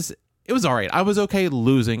it was all right. I was okay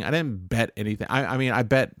losing. I didn't bet anything. I mean, I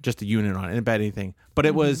bet just a unit on it. I didn't bet anything. But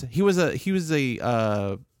it was he was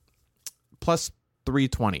a plus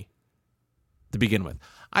 320 to begin with.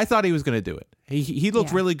 I thought he was going to do it. He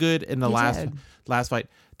looked really good in the last fight.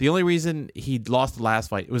 The only reason he lost the last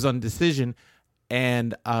fight, it was on decision,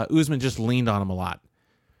 and Usman just leaned on him a lot,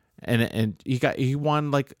 and he won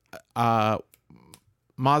like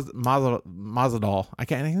Masvidal. I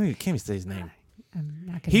can't even say his name.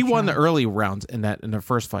 He won the early rounds in the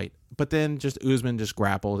first fight, but then just Usman just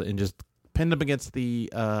grappled and just pinned him against the.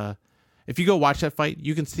 If you go watch that fight,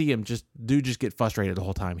 you can see him just get frustrated the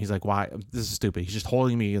whole time. He's like, "Why? This is stupid." He's just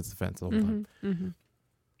holding me against the fence the whole time.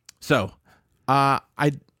 So, I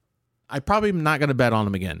probably am not going to bet on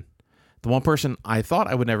him again. The one person I thought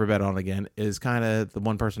I would never bet on again is kind of the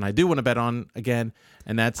one person I do want to bet on again,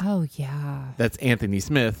 and that's that's Anthony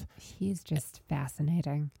Smith. He's just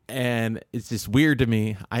fascinating, and it's just weird to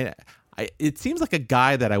me. It seems like a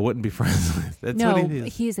guy that I wouldn't be friends with. That's what he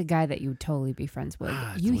is. He's a guy that you would totally be friends with.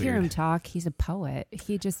 You hear him talk. He's a poet.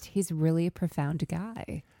 He's really a profound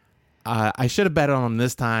guy. I should have bet on him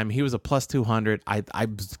this time. He was a plus 200. I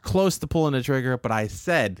was close to pulling the trigger, but I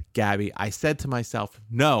said to myself,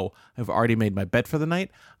 no, I've already made my bet for the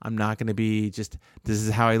night. I'm not going to be this is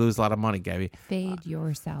how I lose a lot of money, Gabby. Fade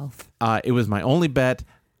yourself. It was my only bet.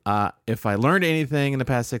 If I learned anything in the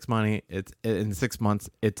past 6 months,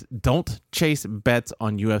 it's don't chase bets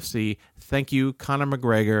on UFC. Thank you, Conor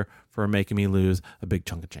McGregor, for making me lose a big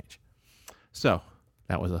chunk of change. So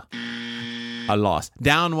that was a loss.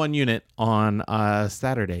 Down 1 unit on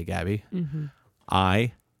Saturday, Gabby.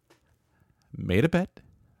 I made a bet,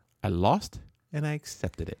 I lost, and I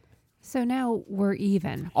accepted it. So now we're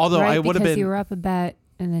even. Although right? I would have been, you were up a bet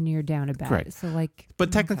and then you're down a bet. Correct. So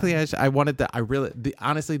but technically, I wanted that.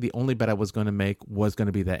 Honestly, the only bet I was going to make was going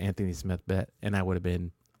to be that Anthony Smith bet, and I would have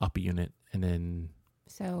been up a unit, and then.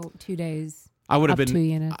 So 2 days. I would have been 2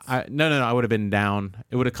 units. No. I would have been down.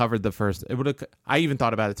 It would have covered the first. It would have. I even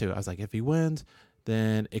thought about it too. I was like, if he wins,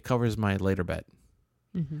 then it covers my later bet.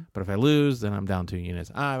 But if I lose, then I'm down 2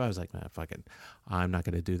 units. I was like, man, fuck it. I'm not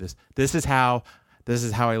going to do this. This is how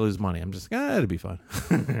I lose money. I'm just it'll be fun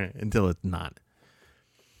until it's not.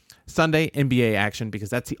 Sunday NBA action, because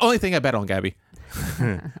that's the only thing I bet on, Gabby.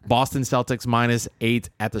 Boston Celtics -8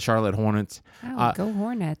 at the Charlotte Hornets. Oh, go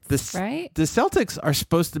Hornets, right? The Celtics are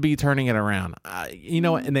supposed to be turning it around. You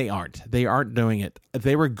know what? And they aren't. They aren't doing it.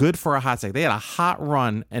 They were good for a hot second. They had a hot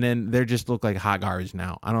run, and then they just look like hot garbage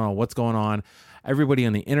now. I don't know what's going on. Everybody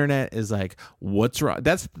on the internet is like, what's wrong?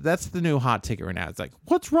 That's the new hot ticket right now. It's like,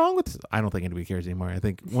 what's wrong with this? I don't think anybody cares anymore. I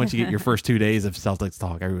think once you get your first 2 days of Celtics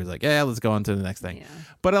talk, everybody's like, yeah, let's go on to the next thing. Yeah.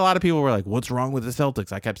 But a lot of people were like, what's wrong with the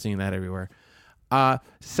Celtics? I kept seeing that everywhere.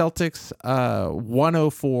 Celtics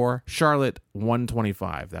 104, Charlotte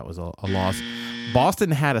 125. That was a loss.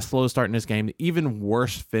 Boston had a slow start in this game, even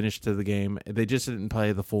worse finish to the game. They just didn't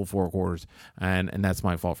play the full 4 quarters, and that's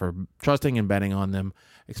my fault for trusting and betting on them,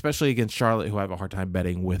 especially against Charlotte, who I have a hard time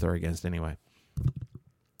betting with or against anyway.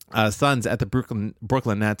 Suns at the Brooklyn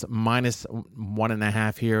Nets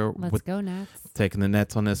 -1.5 here. Let's go Nets. Taking the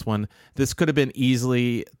Nets on this one. This could have been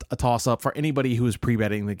easily a toss-up for anybody who was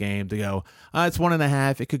pre-betting the game to go, it's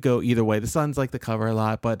 1.5. It could go either way. The Suns like to cover a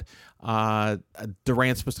lot, but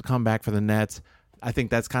Durant's supposed to come back for the Nets. I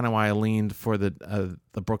think that's kind of why I leaned for the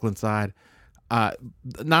Brooklyn side. Not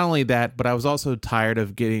only that, but I was also tired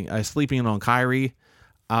of sleeping on Kyrie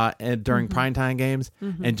and during primetime games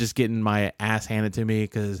and just getting my ass handed to me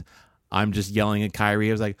because I'm just yelling at Kyrie.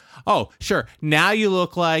 I was like, oh, sure. Now you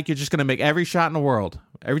look like you're just going to make every shot in the world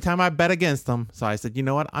every time I bet against them. So I said, you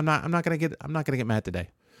know what? I'm not going to get mad today.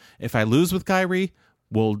 If I lose with Kyrie,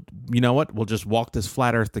 we'll just walk this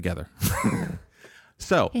flat earth together.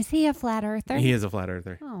 So is he a flat earther? He is a flat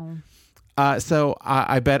earther. Oh. So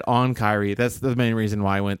I bet on Kyrie. That's the main reason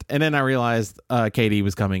why I went. And then I realized KD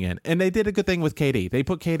was coming in. And they did a good thing with KD. They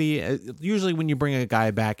put KD, usually when you bring a guy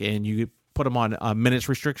back in, you put him on minutes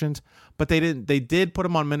restrictions. But they didn't. They did put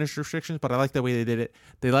him on minutes restrictions, but I like the way they did it.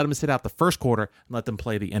 They let him sit out the first quarter and let them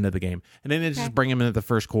play the end of the game. And then they just bring him into the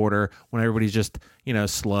first quarter when everybody's just,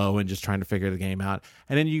 slow and just trying to figure the game out.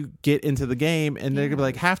 And then you get into the game and they're going to be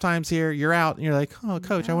like, halftime's here, you're out. And you're like, oh,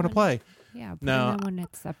 coach, I want to play. Yeah, but when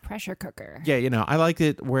it's a pressure cooker. Yeah, I liked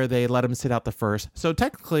it where they let him sit out the first. So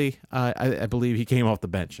technically, I believe he came off the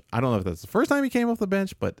bench. I don't know if that's the first time he came off the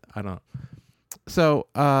bench, but I don't know. So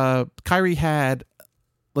Kyrie had,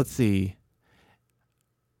 let's see.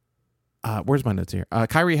 Where's my notes here?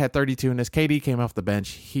 Kyrie had 32 in this. KD came off the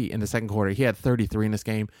bench. In the second quarter, he had 33 in this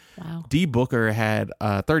game. Wow. D Booker had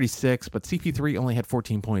 36, but CP3 only had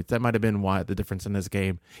 14 points. That might have been why the difference in this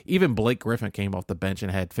game. Even Blake Griffin came off the bench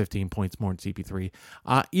and had 15 points more than CP3.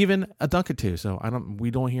 Even a dunk or two. So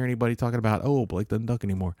we don't hear anybody talking about, Blake doesn't dunk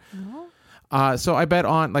anymore. No. So I bet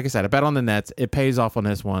on, like I said, I bet on the Nets. It pays off on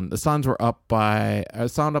this one. The Suns were up the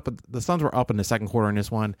Suns were up in the second quarter in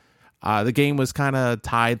this one. The game was kind of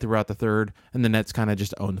tied throughout the third, and the Nets kind of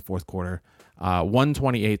just owned the fourth quarter.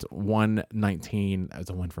 128-119 as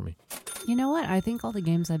a win for me. You know what? I think all the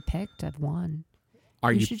games I've picked, I've won.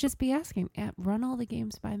 You should just be asking, run all the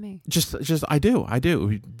games by me. Just I do.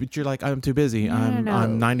 But you're like, I'm too busy. No,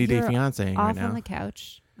 I'm 90 Day Fiancé right now. Off on the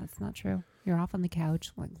couch. That's not true. You're off on the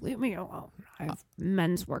couch. Like, leave me alone. I have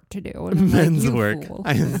men's work to do. Men's work. Fool.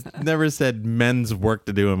 I never said men's work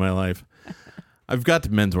to do in my life. I've got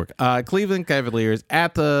men's work. Cleveland Cavaliers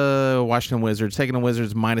at the Washington Wizards, taking the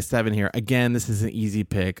Wizards -7 here. Again, this is an easy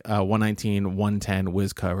pick. 119-110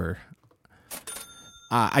 Wiz cover.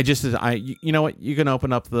 You know what? You can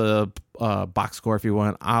open up the box score if you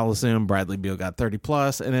want. I'll assume Bradley Beal got 30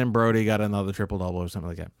 plus, and then Brody got another triple double or something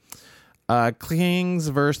like that. Kings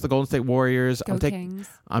versus the Golden State Warriors. Kings.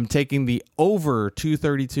 I'm taking the over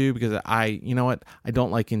 232 because I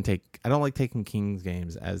don't like taking Kings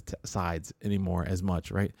games as sides anymore as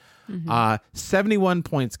much, right? 71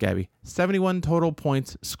 points, Gabby. 71 total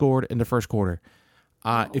points scored in the first quarter.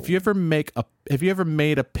 If you ever made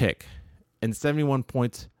a pick and 71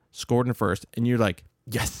 points scored in the first, and you're like,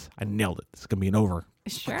 yes, I nailed it. It's gonna be an over.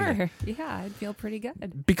 Sure. Yeah, I'd feel pretty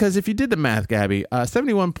good. Because if you did the math, Gabby,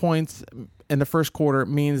 71 points in the first quarter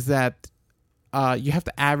means that you have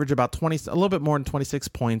to average about a little bit more than 26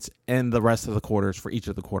 points in the rest of the quarters for each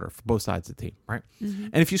of the quarter for both sides of the team, right? Mm-hmm.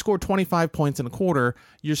 And if you score 25 points in a quarter,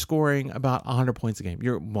 you're scoring about 100 points a game.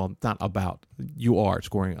 You are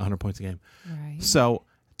scoring 100 points a game. Right. So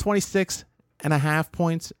 26.5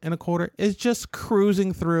 points in a quarter is just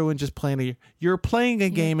cruising through and just playing. You're playing a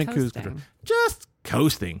game and cruising through. Just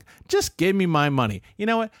coasting. Just give me my money. You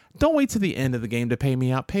know what? Don't wait to the end of the game to pay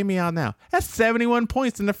me out. Pay me out now. That's 71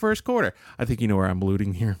 points in the first quarter. I think you know where I'm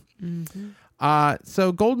alluding here. Mm-hmm.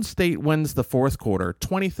 So Golden State wins the fourth quarter,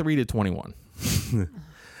 23-21.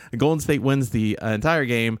 Golden State wins the entire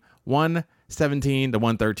game,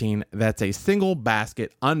 117-113. That's a single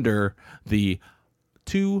basket under the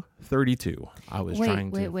 232. I was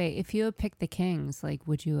trying to. Wait. If you had picked the Kings, like,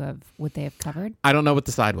 would they have covered? I don't know what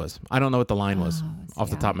the side was. I don't know what the line was off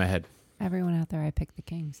the top of my head. Everyone out there, I picked the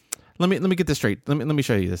Kings. Let me get this straight. Let me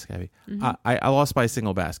show you this, Gabby. I lost by a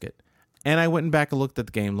single basket, and I went back and looked at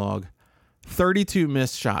the game log. 32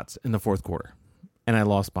 missed shots in the fourth quarter, and I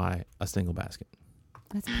lost by a single basket.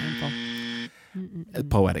 That's painful.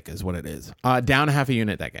 Poetic is what it is. Down half a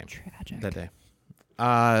unit that game. Tragic. That day.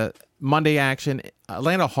 Monday action,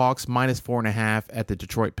 Atlanta Hawks -4.5 at the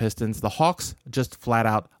Detroit Pistons. The Hawks just flat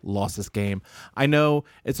out lost this game. I know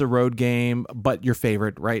it's a road game, but your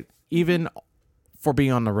favorite, right? Even for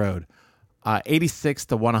being on the road.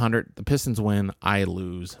 86-100, the Pistons win, I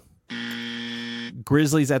lose.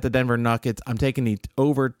 Grizzlies at the Denver Nuggets. I'm taking the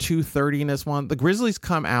over 230 in this one. The Grizzlies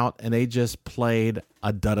come out and they just played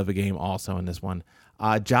a dud of a game also in this one.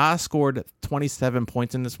 Ja scored 27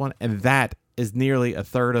 points in this one, and that is nearly a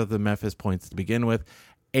third of the Memphis points to begin with.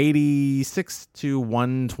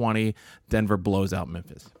 86-120, Denver blows out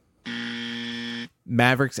Memphis.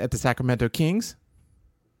 Mavericks at the Sacramento Kings.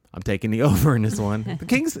 I'm taking the over in this one. The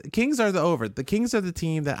Kings are the over. The Kings are the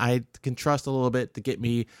team that I can trust a little bit to get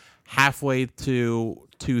me halfway to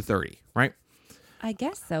 230, right? I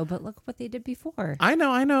guess so, but look what they did before. I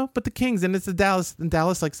know, but the Kings, and it's the Dallas, and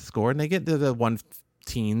Dallas likes to score, and they get to the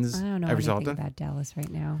 1-teens I don't know every so anything often. about Dallas right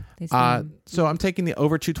now. So I'm taking the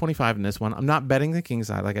over 225 in this one. I'm not betting the Kings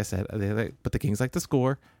side, like I said, but the Kings like to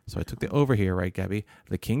score, so I took the over here, right, Gabby?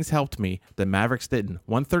 The Kings helped me. The Mavericks didn't.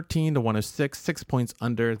 113-106, 6 points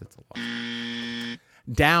under. That's a lot.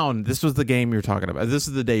 Down. This was the game you're talking about. This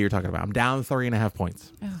is the day you're talking about. I'm down 3.5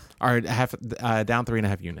 points, or down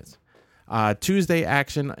 3.5 units. Tuesday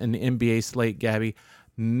action in the NBA slate, Gabby.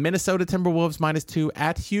 Minnesota Timberwolves -2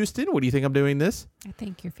 at Houston. What do you think I'm doing this? I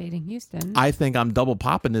think you're fading Houston. I think I'm double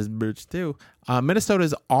popping this bitch too. Minnesota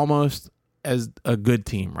is almost as a good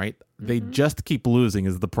team, right? They just keep losing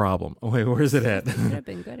is the problem. Wait, where's it at? It would have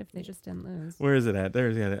been good if they just didn't lose. Where is it at?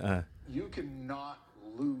 There's You cannot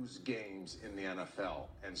lose games in the NFL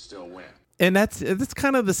and still win. And that's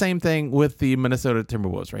kind of the same thing with the Minnesota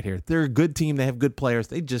Timberwolves right here. They're a good team. They have good players.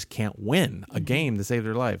 They just can't win a game to save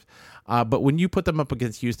their life. But when you put them up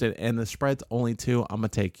against Houston and the spread's only 2, I'm going to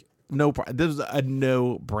take this was a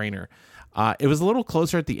no-brainer. It was a little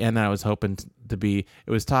closer at the end than I was hoping to be.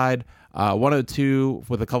 It was tied 102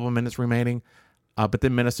 with a couple of minutes remaining. But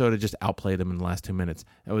then Minnesota just outplayed them in the last 2 minutes.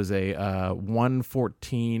 It was a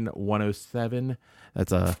 114-107.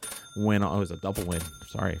 That's a win. Oh, it was a double win.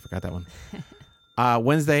 Sorry, I forgot that one.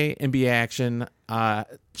 Wednesday, NBA action.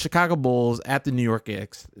 Chicago Bulls at the New York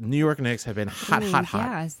Knicks. New York Knicks have been hot.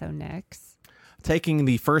 Yeah, so Knicks. Taking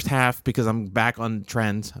the first half because I'm back on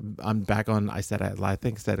trends. I'm back on, I said a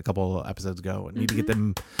couple of episodes ago. I need to get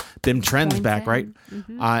them trends back, right?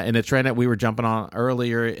 And the trend that we were jumping on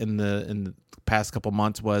earlier in the past couple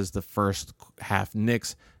months was the first half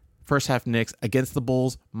Knicks against the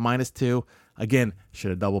Bulls -2. Again,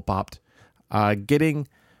 should have double popped. It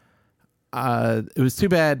was too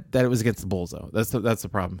bad that it was against the Bulls though. That's the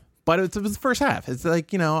problem. But it was the first half. It's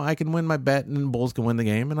like, I can win my bet and the Bulls can win the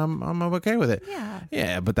game, and I'm okay with it.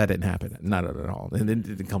 Yeah, but that didn't happen. Not at all. And it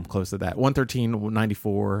didn't come close to that.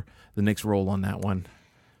 113-94. The Knicks roll on that one.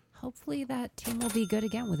 Hopefully that team will be good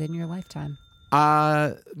again within your lifetime.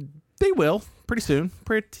 They will pretty soon.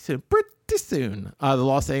 The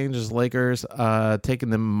Los Angeles Lakers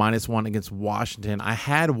taking them -1 against Washington. I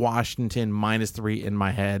had Washington -3 in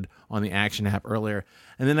my head on the action app earlier,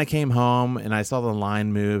 and then I came home and I saw the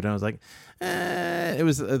line moved, and I was like, it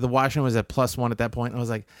was the Washington was at +1 at that point. And I was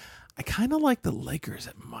like, I kind of like the Lakers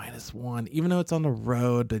at -1, even though it's on the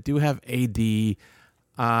road. They do have AD.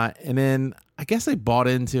 And then I guess I bought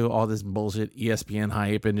into all this bullshit ESPN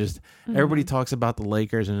hype and just everybody talks about the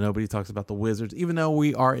Lakers and nobody talks about the Wizards, even though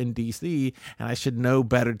we are in DC and I should know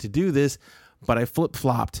better to do this. But I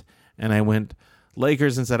flip-flopped and I went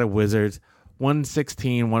Lakers instead of Wizards.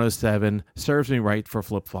 116-107 serves me right for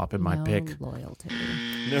flip-flop in my pick.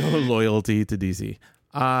 No loyalty to DC.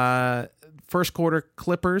 First quarter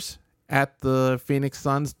Clippers at the Phoenix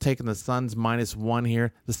Suns, taking the Suns -1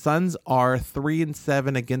 here. The Suns are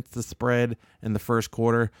 3-7 against the spread in the first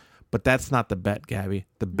quarter, but that's not the bet, Gabby.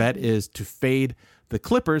 The bet is to fade the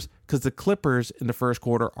Clippers because the Clippers in the first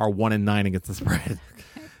quarter are 1-9 against the spread.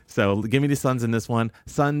 Okay. So give me the Suns in this one.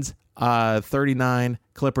 Suns 39,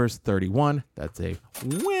 Clippers 31. That's a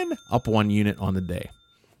win, up 1 unit on the day.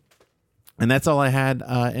 And that's all I had,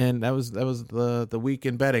 and that was the week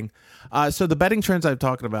in betting. So the betting trends I'm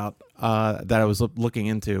talking about that I was looking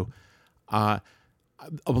into,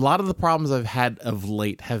 a lot of the problems I've had of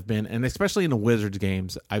late have been, and especially in the Wizards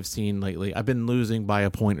games I've seen lately, I've been losing by a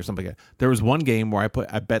point or something like that. There was one game where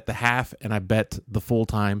I bet the half and I bet the full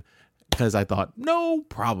time because I thought, no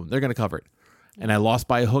problem, they're going to cover it. And I lost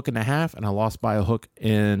by a hook and a half, and I lost by a hook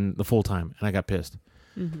in the full time, and I got pissed.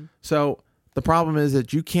 Mm-hmm. So the problem is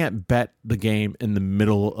that you can't bet the game in the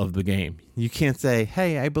middle of the game. You can't say,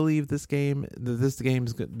 hey, I believe this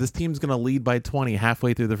team's going to lead by 20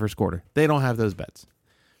 halfway through the first quarter. They don't have those bets.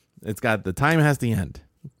 It's got the time has to end.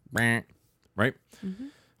 Right?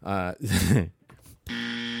 Mm-hmm.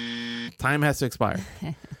 Time has to expire.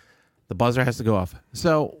 The buzzer has to go off.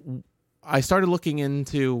 So I started looking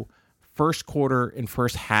into first quarter and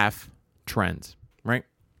first half trends, right?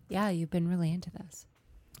 Yeah, you've been really into this.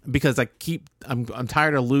 Because I'm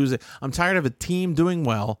tired of losing. I'm tired of a team doing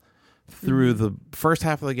well through the first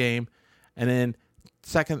half of the game, and then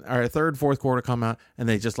second or third, fourth quarter come out, and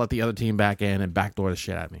they just let the other team back in and backdoor the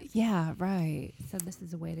shit out of me. Yeah, right. So this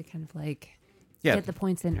is a way to kind of get the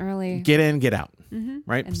points in early, get in, get out,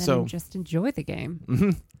 right? And then just enjoy the game. Mm-hmm.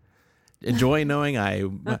 Enjoy knowing I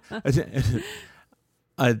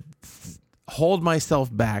hold myself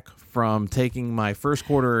back from taking my first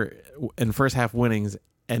quarter and first half winnings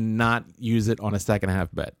and not use it on a second half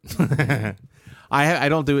bet. I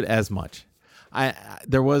don't do it as much.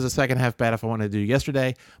 There was a second half bet if I wanted to do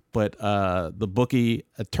yesterday, but the bookie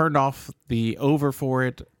turned off the over for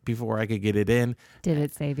it before I could get it in. Did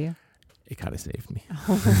it save you? It kind of saved me.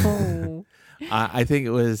 Oh. I think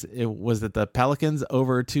it was that the Pelicans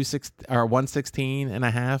over 116 and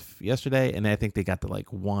a half yesterday, and I think they got to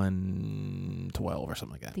like 112 or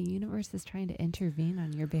something like that. The universe is trying to intervene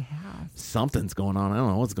on your behalf. Something's going on. I don't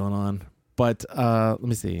know what's going on. But let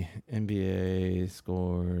me see. NBA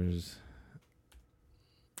scores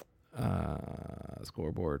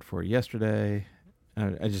scoreboard for yesterday.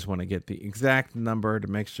 I just want to get the exact number to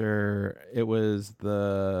make sure it was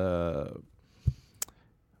what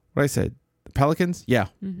I said. The Pelicans, yeah,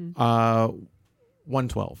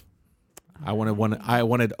 112. I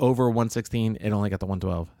wanted over 116. It only got the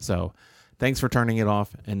 112. So, thanks for turning it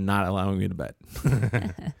off and not allowing me to bet.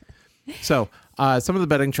 So, some of the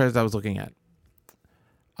betting trends I was looking at.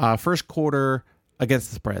 First quarter against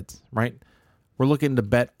the spreads, right? We're looking to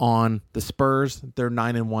bet on the Spurs. They're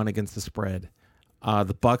 9-1 against the spread.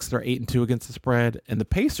 The Bucks, they're 8-2 against the spread, and the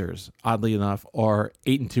Pacers, oddly enough, are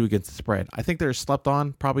 8-2 against the spread. I think they're slept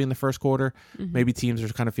on probably in the first quarter. Mm-hmm. Maybe teams are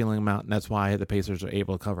kind of feeling them out, and that's why the Pacers are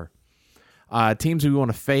able to cover. Teams we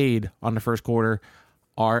want to fade on the first quarter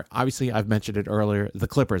are, obviously, I've mentioned it earlier, the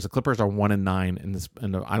Clippers. The Clippers are 1-9 in this,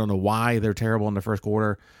 and I don't know why they're terrible in the first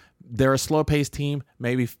quarter. They're a slow-paced team.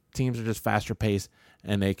 Maybe teams are just faster paced,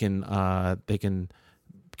 and they can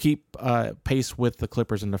keep pace with the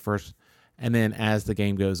Clippers in the first. And then as the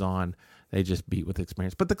game goes on, they just beat with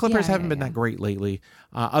experience. But the Clippers haven't been that great lately.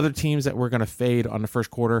 Other teams that we're going to fade on the first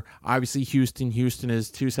quarter, obviously Houston. Houston is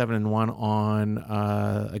 2-7-1 on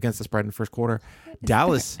against the spread in the first quarter.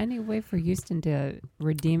 Dallas. Any way for Houston to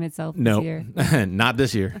redeem itself this No, year? not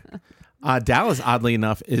this year. Dallas, oddly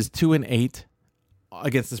enough, is 2-8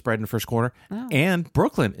 against the spread in the first quarter. Oh. And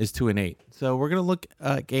Brooklyn is 2-8. So we're going to look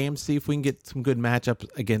at games, see if we can get some good matchups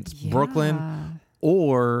against Brooklyn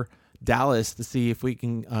or Dallas to see if we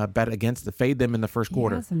can bet against to fade them in the first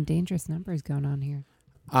quarter. Some dangerous numbers going on here.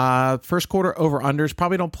 First quarter over-unders.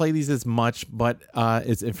 Probably don't play these as much, but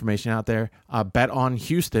it's information out there. Bet on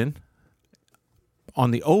Houston on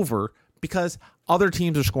the over because other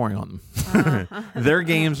teams are scoring on them. Their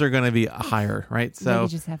games are going to be higher, right? So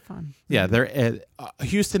just have fun. Yeah, they're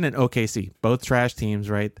Houston and OKC, both trash teams,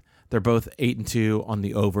 right? They're both 8-2 on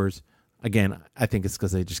the overs. Again, I think it's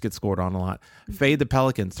because they just get scored on a lot. Fade the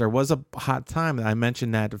Pelicans. There was a hot time that I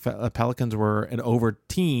mentioned that the Pelicans were an over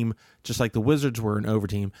team, just like the Wizards were an over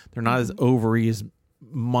team. They're not as ovary as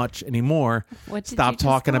much anymore. Stop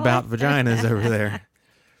talking about vaginas over there.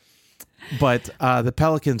 But the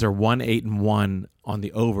Pelicans are 1-8-1 on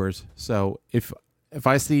the overs. So if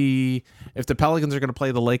the Pelicans are going to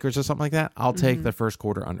play the Lakers or something like that, I'll take the first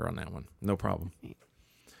quarter under on that one. No problem.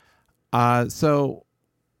 So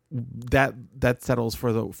that settles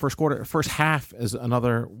for the first quarter. First half is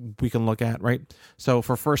another we can look at, right? So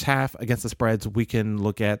for first half against the spreads, we can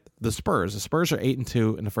look at the Spurs. The Spurs are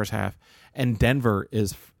 8-2 in the first half, and Denver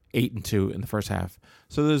is 8-2 in the first half.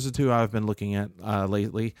 So those are two I've been looking at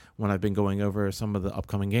lately when I've been going over some of the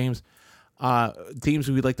upcoming games.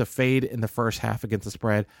 Teams we'd like to fade in the first half against the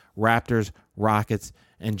spread: Raptors, Rockets,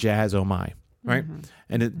 and Jazz. Oh my, right? Mm-hmm.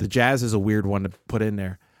 And the Jazz is a weird one to put in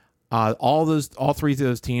there. All three of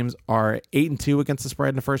those teams are 8-2 against the spread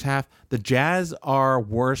in the first half. The Jazz are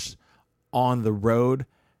worse on the road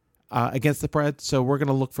against the spread. So we're going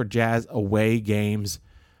to look for Jazz away games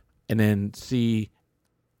and then see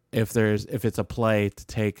if it's a play to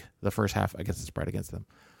take the first half against the spread against them.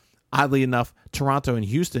 Oddly enough, Toronto and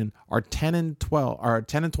Houston are 10-12, are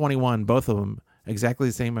 10-21, both of them exactly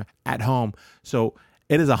the same at home. So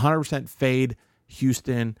it is 100% fade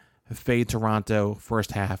Houston, fade Toronto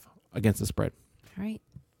first half against the spread. All right.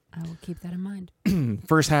 I will keep that in mind.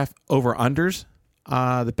 First half over unders.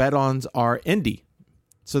 The bet-ons are Indy.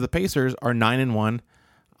 So the Pacers are 9-1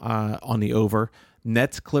 on the over.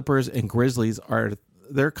 Nets, Clippers, and Grizzlies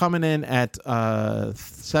they're coming in at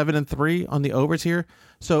 7-3 on the overs here.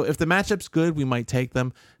 So if the matchup's good, we might take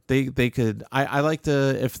them. They could. I like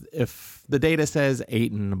to if the data says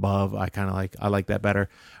 8 and above, I like that better.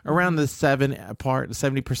 Around the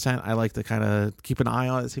 70%, I like to kind of keep an eye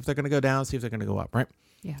on it, see if they're going to go down, see if they're going to go up. Right.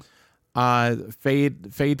 Yeah.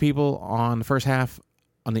 Fade people on the first half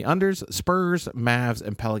on the unders. Spurs, Mavs,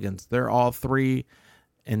 and Pelicans. They're all 3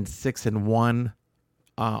 and 6 and 1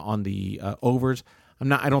 on the overs.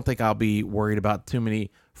 I don't think I'll be worried about too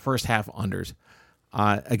many first half unders.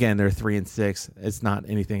 Again, they're 3 and 6. It's not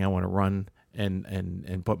anything I want to run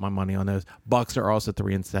and put my money on those. Bucks are also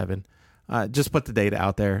 3 and 7. Just put the data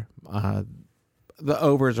out there. The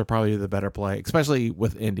overs are probably the better play, especially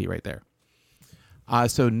with Indy right there.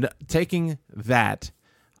 Taking that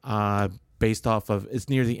based off of it's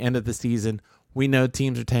near the end of the season, we know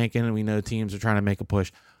teams are tanking and we know teams are trying to make a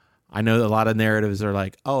push. I know a lot of narratives are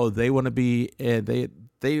like, oh, they want to be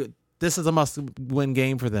this is a must-win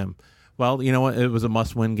game for them. Well, you know what? It was a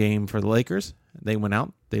must-win game for the Lakers. They went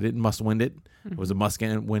out. They didn't must-win it. It was a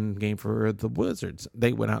must-win game for the Wizards.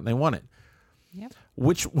 They went out and they won it. Yep.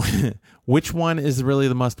 Which one is really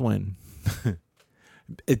the must-win?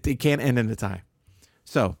 It can't end in a tie.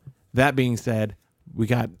 So, that being said, we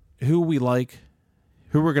got who we like,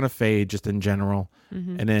 who we're going to fade just in general.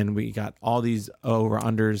 And then we got all these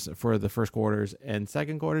over-unders for the first quarters and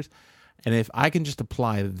second quarters. And if I can just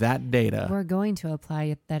apply that data. We're going to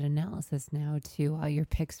apply that analysis now to your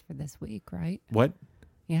picks for this week, right? What?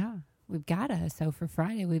 Yeah, we've got to. So for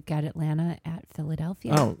Friday, we've got Atlanta at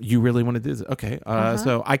Philadelphia. Oh, you really want to do this? Okay.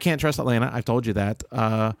 So I can't trust Atlanta. I've told you that.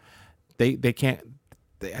 They can't.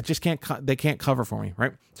 They can't cover for me,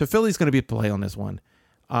 right? So Philly's going to be a play on this one.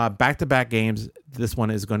 Back-to-back games. This one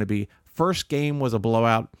is going to be. First game was a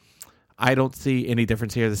blowout. I don't see any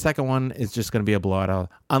difference here. The second one is just going to be a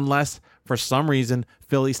blowout. Unless, for some reason,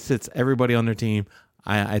 Philly sits everybody on their team.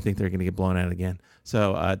 I think they're going to get blown out again.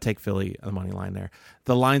 So take Philly on the money line there.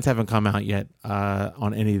 The lines haven't come out yet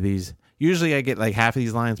on any of these. Usually I get like half of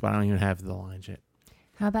these lines, but I don't even have the lines yet.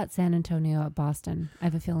 How about San Antonio at Boston? I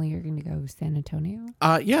have a feeling you're going to go San Antonio.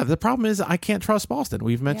 Yeah, the problem is I can't trust Boston.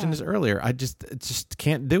 We've mentioned this earlier. I just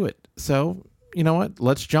can't do it. So, you know what?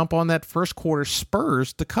 Let's jump on that first quarter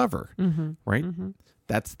Spurs to cover, right?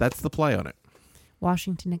 That's the play on it.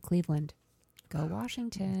 Washington at Cleveland. Go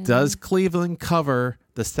Washington. Does Cleveland cover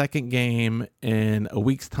the second game in a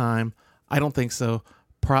week's time? I don't think so.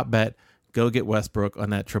 Prop bet. Go get Westbrook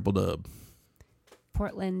on that triple dub.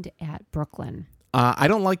 Portland at Brooklyn. I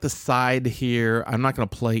don't like the side here. I'm not going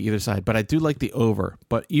to play either side, but I do like the over.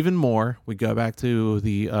 But even more, we go back to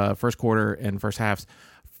the first quarter and first halves.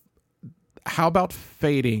 How about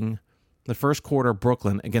fading the first quarter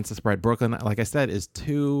Brooklyn against the spread? Brooklyn, like I said, is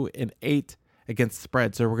 2 and 8 against the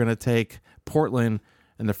spread. So we're going to take Portland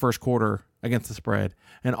in the first quarter against the spread.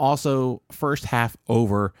 And also first half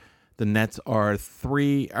over. The Nets are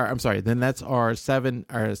 7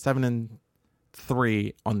 and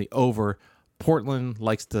 3 on the over. Portland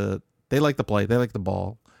likes to play. They like the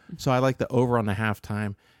ball. So I like the over on the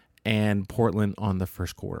halftime and Portland on the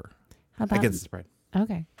first quarter against the spread.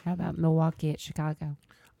 Okay. How about Milwaukee at Chicago?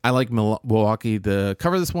 I like Milwaukee to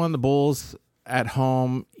cover this one. The Bulls at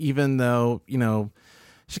home, even though,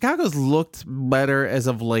 Chicago's looked better as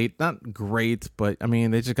of late. Not great, but,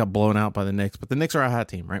 they just got blown out by the Knicks. But the Knicks are a hot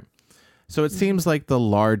team, right? So it seems like the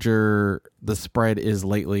larger the spread is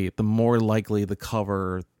lately, the more likely the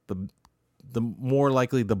cover, the more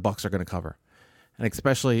likely the Bucks are going to cover. And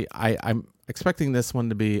especially, I'm expecting this one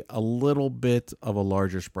to be a little bit of a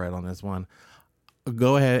larger spread on this one.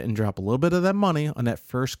 Go ahead and drop a little bit of that money on that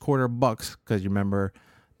first quarter Bucks, because you remember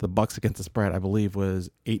the Bucks against the spread, I believe, was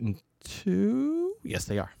 8-2. Yes,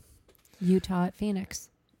 they are. Utah at Phoenix.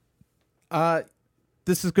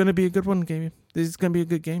 This is going to be a good one, game. This is going to be a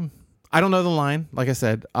good game. I don't know the line. Like I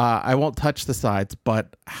said, I won't touch the sides,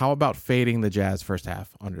 but how about fading the Jazz first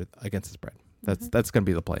half against the spread? That's going to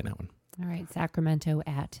be the play in that one. All right, Sacramento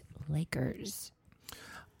at Lakers.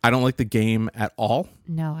 I don't like the game at all.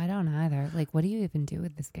 No, I don't either. Like, what do you even do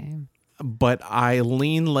with this game? but I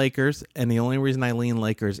lean Lakers, and the only reason I lean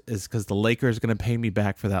Lakers is because the Lakers are going to pay me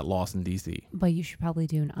back for that loss in DC. But you should probably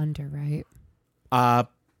do an under, right? For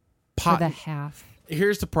Pot, the half.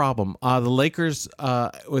 Here's the problem. The Lakers,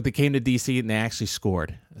 when they came to DC and they actually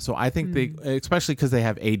scored. So I think they, especially because they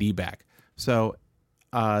have AD back. So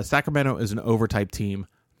Sacramento is an over type team.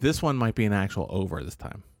 This one might be an actual over this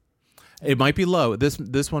time. It might be low.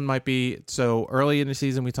 This one might be, so early in the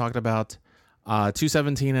season we talked about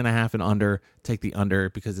 217.5 and under. Take the under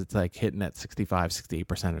because it's like hitting at 65,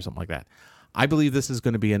 68% or something like that. I believe this is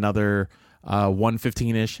going to be another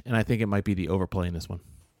 115-ish, and I think it might be the overplay in this one.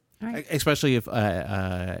 All right. Especially if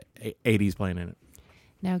AD's playing in it.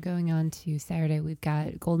 Now going on to Saturday, we've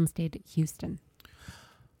got Golden State at Houston.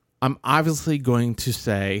 I'm obviously going to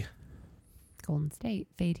say Golden State,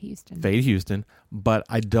 fade Houston. fade Houston, but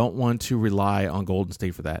I don't want to rely on Golden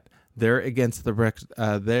State for that. They're against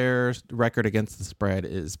the their record against the spread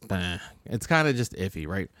is it's kind of just iffy,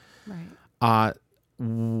 right? Right.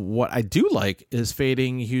 What I do like is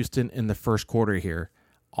fading Houston in the first quarter here.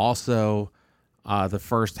 Also, the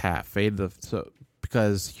first half fade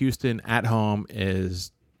because Houston at home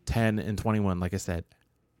is 10-21, like I said,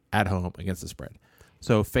 at home against the spread.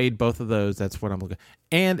 So fade both of those. That's what I'm looking.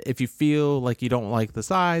 And if you feel like you don't like the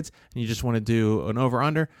sides and you just want to do an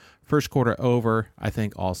over/under, first quarter over. I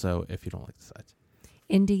think also if you don't like the sides.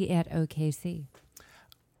 Indy at OKC.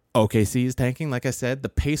 OKC is tanking, like I said. The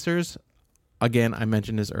Pacers, again, I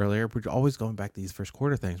mentioned this earlier. We're always going back to these first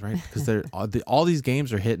quarter things, right? Because they're all these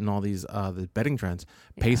games are hitting all these the betting trends.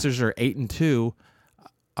 Yeah. Pacers are 8-2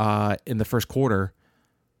 in the first quarter.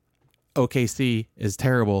 OKC is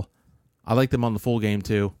terrible. I like them on the full game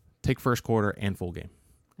too. Take first quarter and full game.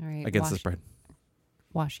 All right. Against the spread.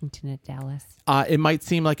 Washington at Dallas. It might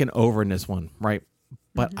seem like an over in this one, right?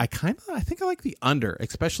 But I think I like the under,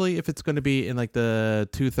 especially if it's going to be in like the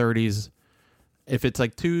 230s. If it's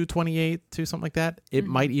like 228 to something like that, it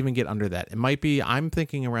might even get under that. It might be, I'm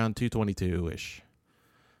thinking around 222-ish.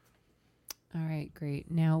 All right,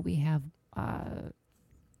 great. Now we have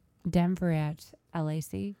Denver at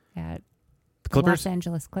LAC at Clippers? Los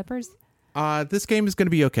Angeles Clippers. This game is going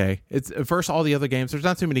to be okay. It's versus all the other games. There's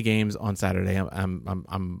not too many games on Saturday.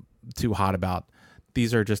 I'm too hot about.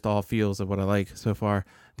 These are just all feels of what I like so far.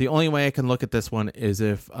 The only way I can look at this one is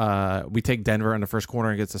if we take Denver in the first quarter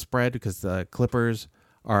and gets a spread because the Clippers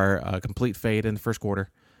are a complete fade in the first quarter.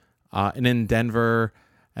 And then Denver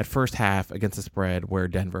at first half against the spread, where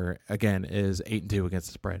Denver, again, is 8-2 against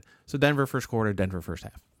the spread. So Denver first quarter, Denver first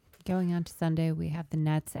half. Going on to Sunday, we have the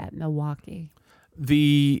Nets at Milwaukee.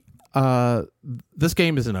 This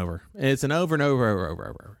game isn't over. It's an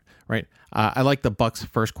over, right? I like the Bucks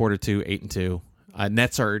first quarter too, 8-2.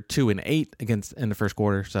 Nets are 2-8 against in the first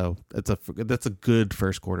quarter, so that's a good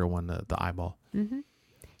first quarter one to eyeball. Mm-hmm.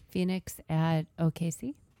 Phoenix at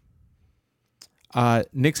OKC.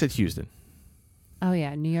 Knicks at Houston. Oh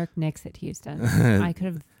yeah, New York Knicks at Houston. I could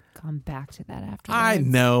have gone back to that afterwards. I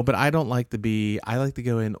know, but I don't like to be. I like to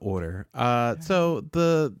go in order. So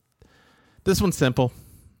this one's simple.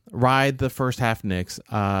 Ride the first half Knicks,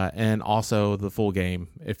 and also the full game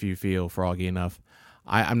if you feel froggy enough.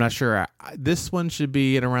 I'm not sure. This one should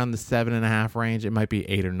be in around the 7.5 range. It might be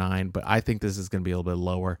 8 or 9, but I think this is going to be a little bit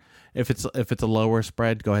lower. If it's a lower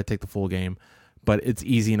spread, go ahead, take the full game. But it's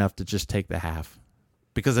easy enough to just take the half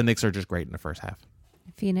because the Knicks are just great in the first half.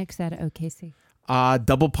 Phoenix at OKC.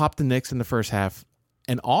 Double pop the Knicks in the first half,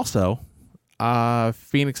 and also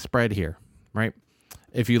Phoenix spread here, right?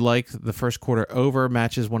 If you like the first quarter over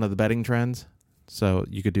matches one of the betting trends, so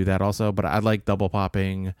you could do that also. But I like double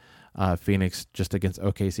popping Phoenix just against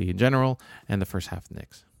OKC in general, and the first half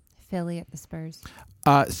Knicks. Philly at the Spurs.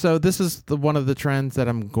 So this is one of the trends that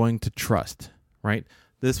I'm going to trust, right?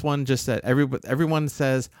 This one just said everyone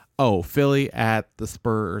says, "Oh, Philly at the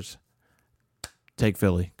Spurs." Take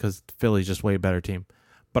Philly because Philly's just way better team.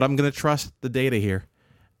 But I'm going to trust the data here,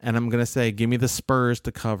 and I'm going to say, give me the Spurs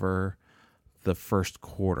to cover the first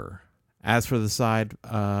quarter. As for the side,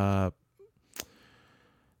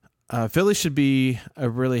 Philly should be a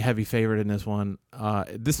really heavy favorite in this one.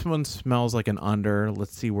 This one smells like an under.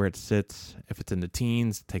 Let's see where it sits. If it's in the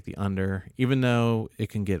teens, take the under. Even though it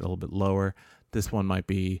can get a little bit lower, this might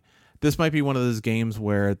be one of those games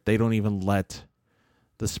where they don't even let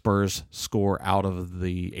the Spurs score out of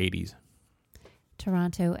the 80s.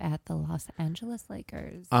 Toronto at the Los Angeles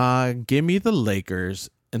Lakers. Give me the Lakers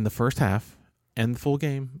in the first half and the full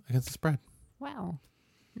game against the spread. Wow.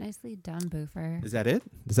 Nicely done, Boofer. Is that it?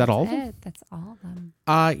 Is that all of them? That's it. That's all of them.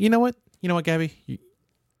 You know what, Gabby?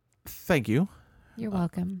 Thank you. You're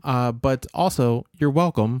welcome. But also, you're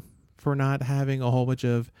welcome for not having a whole bunch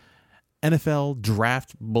of NFL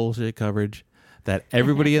draft bullshit coverage that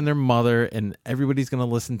everybody and their mother and everybody's going to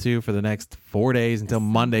listen to for the next 4 days until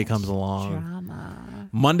Monday comes along. Drama.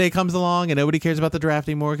 Monday comes along and nobody cares about the draft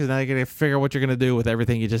anymore because now you're going to figure out what you're going to do with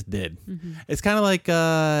everything you just did. Mm-hmm. It's kind of like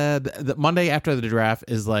the Monday after the draft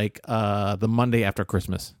is like the Monday after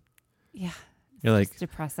Christmas. Yeah. You're like, It's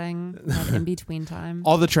depressing. That in between time.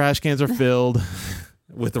 all the trash cans are filled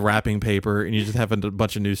with the wrapping paper and you just have a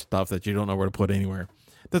bunch of new stuff that you don't know where to put anywhere.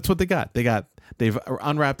 That's what they got. They've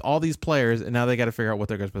unwrapped all these players and now they got to figure out what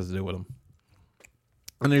they're supposed to do with them.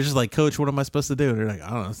 And they're just like, Coach, what am I supposed to do? And they're like, I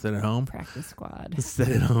don't know, sit at home. Practice squad. Sit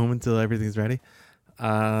at home until everything's ready.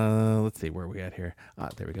 Let's see where we at here.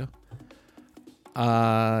 There we go.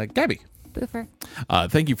 Gabby. Boofer.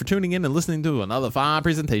 Thank you for tuning in and listening to another fine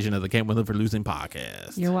presentation of the Can't Win for Losing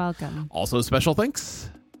podcast. You're welcome. Also, special thanks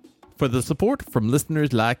for the support from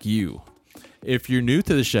listeners like you. If you're new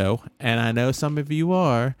to the show, and I know some of you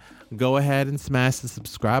are, go ahead and smash the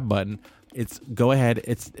subscribe button. It's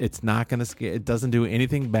not going to scare. It doesn't do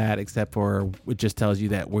anything bad except for it just tells you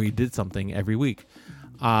that we did something every week.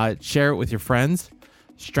 Share it with your friends,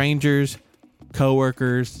 strangers,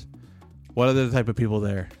 coworkers. What other type of people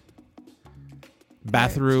there?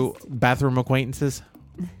 Bathroom acquaintances.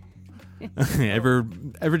 Ever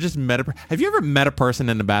just met have you ever met a person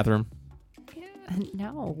in the bathroom?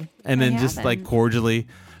 No. And then I just like haven't. cordially.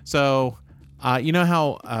 So, you know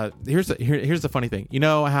how here's the funny thing. You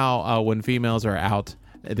know how when females are out,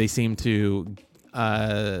 they seem to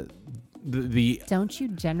the Don't you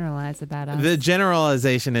generalize about us. the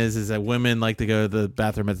generalization is that women like to go to the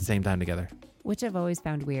bathroom at the same time together. Which I've always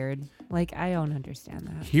found weird. Like, I don't understand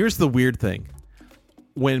that. Here's the weird thing.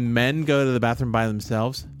 When men go to the bathroom by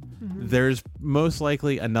themselves, there's most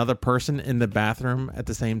likely another person in the bathroom at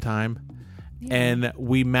the same time. Yeah. And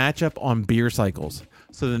we match up on beer cycles.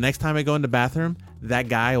 So the next time I go in the bathroom, that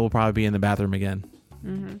guy will probably be in the bathroom again.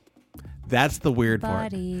 Mm-hmm. That's the weird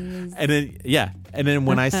part. Buddies. And then, And then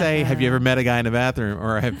when I say, have you ever met a guy in the bathroom?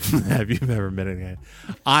 Or have you ever met a guy?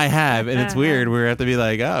 I have. And it's weird. We have to be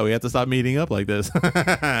like, oh, we have to stop meeting up like this.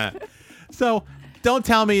 So don't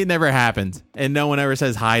tell me it never happens. And no one ever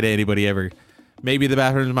says hi to anybody ever. Maybe the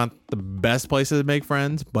bathroom is not the best place to make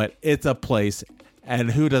friends, but it's a place. And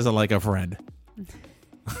who doesn't like a friend?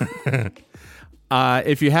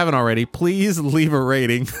 If you haven't already, please leave a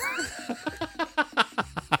rating.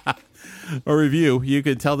 A review. You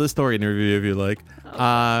could tell this story in a review if you like.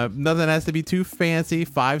 Nothing has to be too fancy.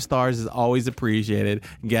 5 stars is always appreciated.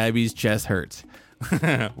 Gabby's chest hurts.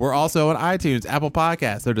 We're also on iTunes, Apple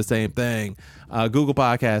Podcasts. They're the same thing. Google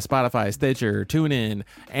Podcasts, Spotify, Stitcher, TuneIn,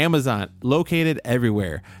 Amazon, located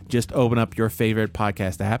everywhere. Just open up your favorite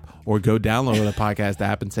podcast app or go download a podcast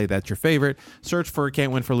app and say that's your favorite. Search for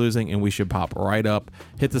Can't Win for Losing and we should pop right up.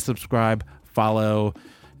 Hit the subscribe, follow,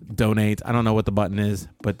 donate. I don't know what the button is,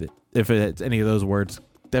 but if it's any of those words,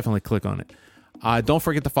 definitely click on it. Don't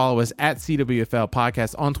forget to follow us at CWFL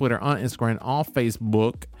Podcast on Twitter, on Instagram, on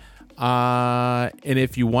Facebook. And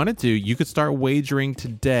if you wanted to, you could start wagering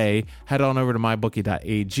today. Head on over to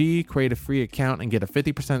mybookie.ag, create a free account, and get a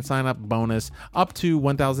 50% sign up bonus up to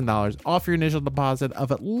 $1,000 off your initial deposit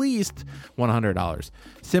of at least $100.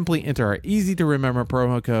 Simply enter our easy to remember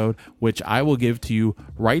promo code, which I will give to you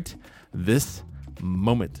right this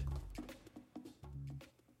moment.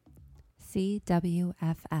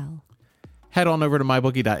 CWFL. Head on over to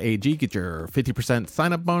mybookie.ag, get your 50%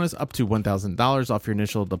 sign up bonus up to $1,000 off your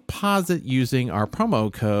initial deposit using our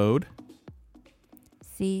promo code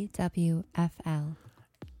CWFL.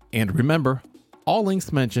 And remember, all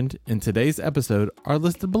links mentioned in today's episode are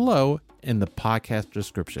listed below in the podcast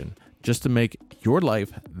description, just to make your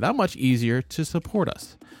life that much easier to support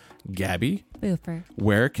us. Gabby, Boofer.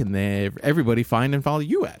 where can everybody find and follow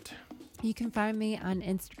you at? You can find me on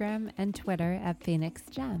Instagram and Twitter at Phoenix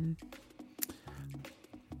Gem.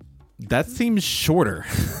 That seems shorter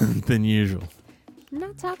than usual. I'm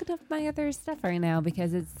not talking of my other stuff right now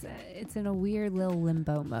because it's in a weird little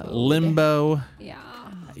limbo mode. Limbo. Yeah.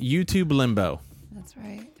 YouTube limbo. That's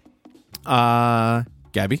right.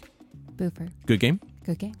 Gabby, Boofer. good game.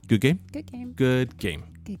 Good game. Good game. Good game. Good game.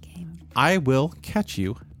 Good game. I will catch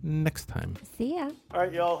you next time. See ya. All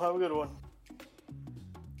right, y'all. Have a good one.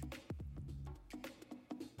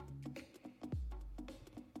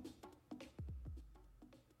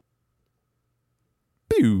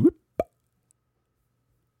 Boop.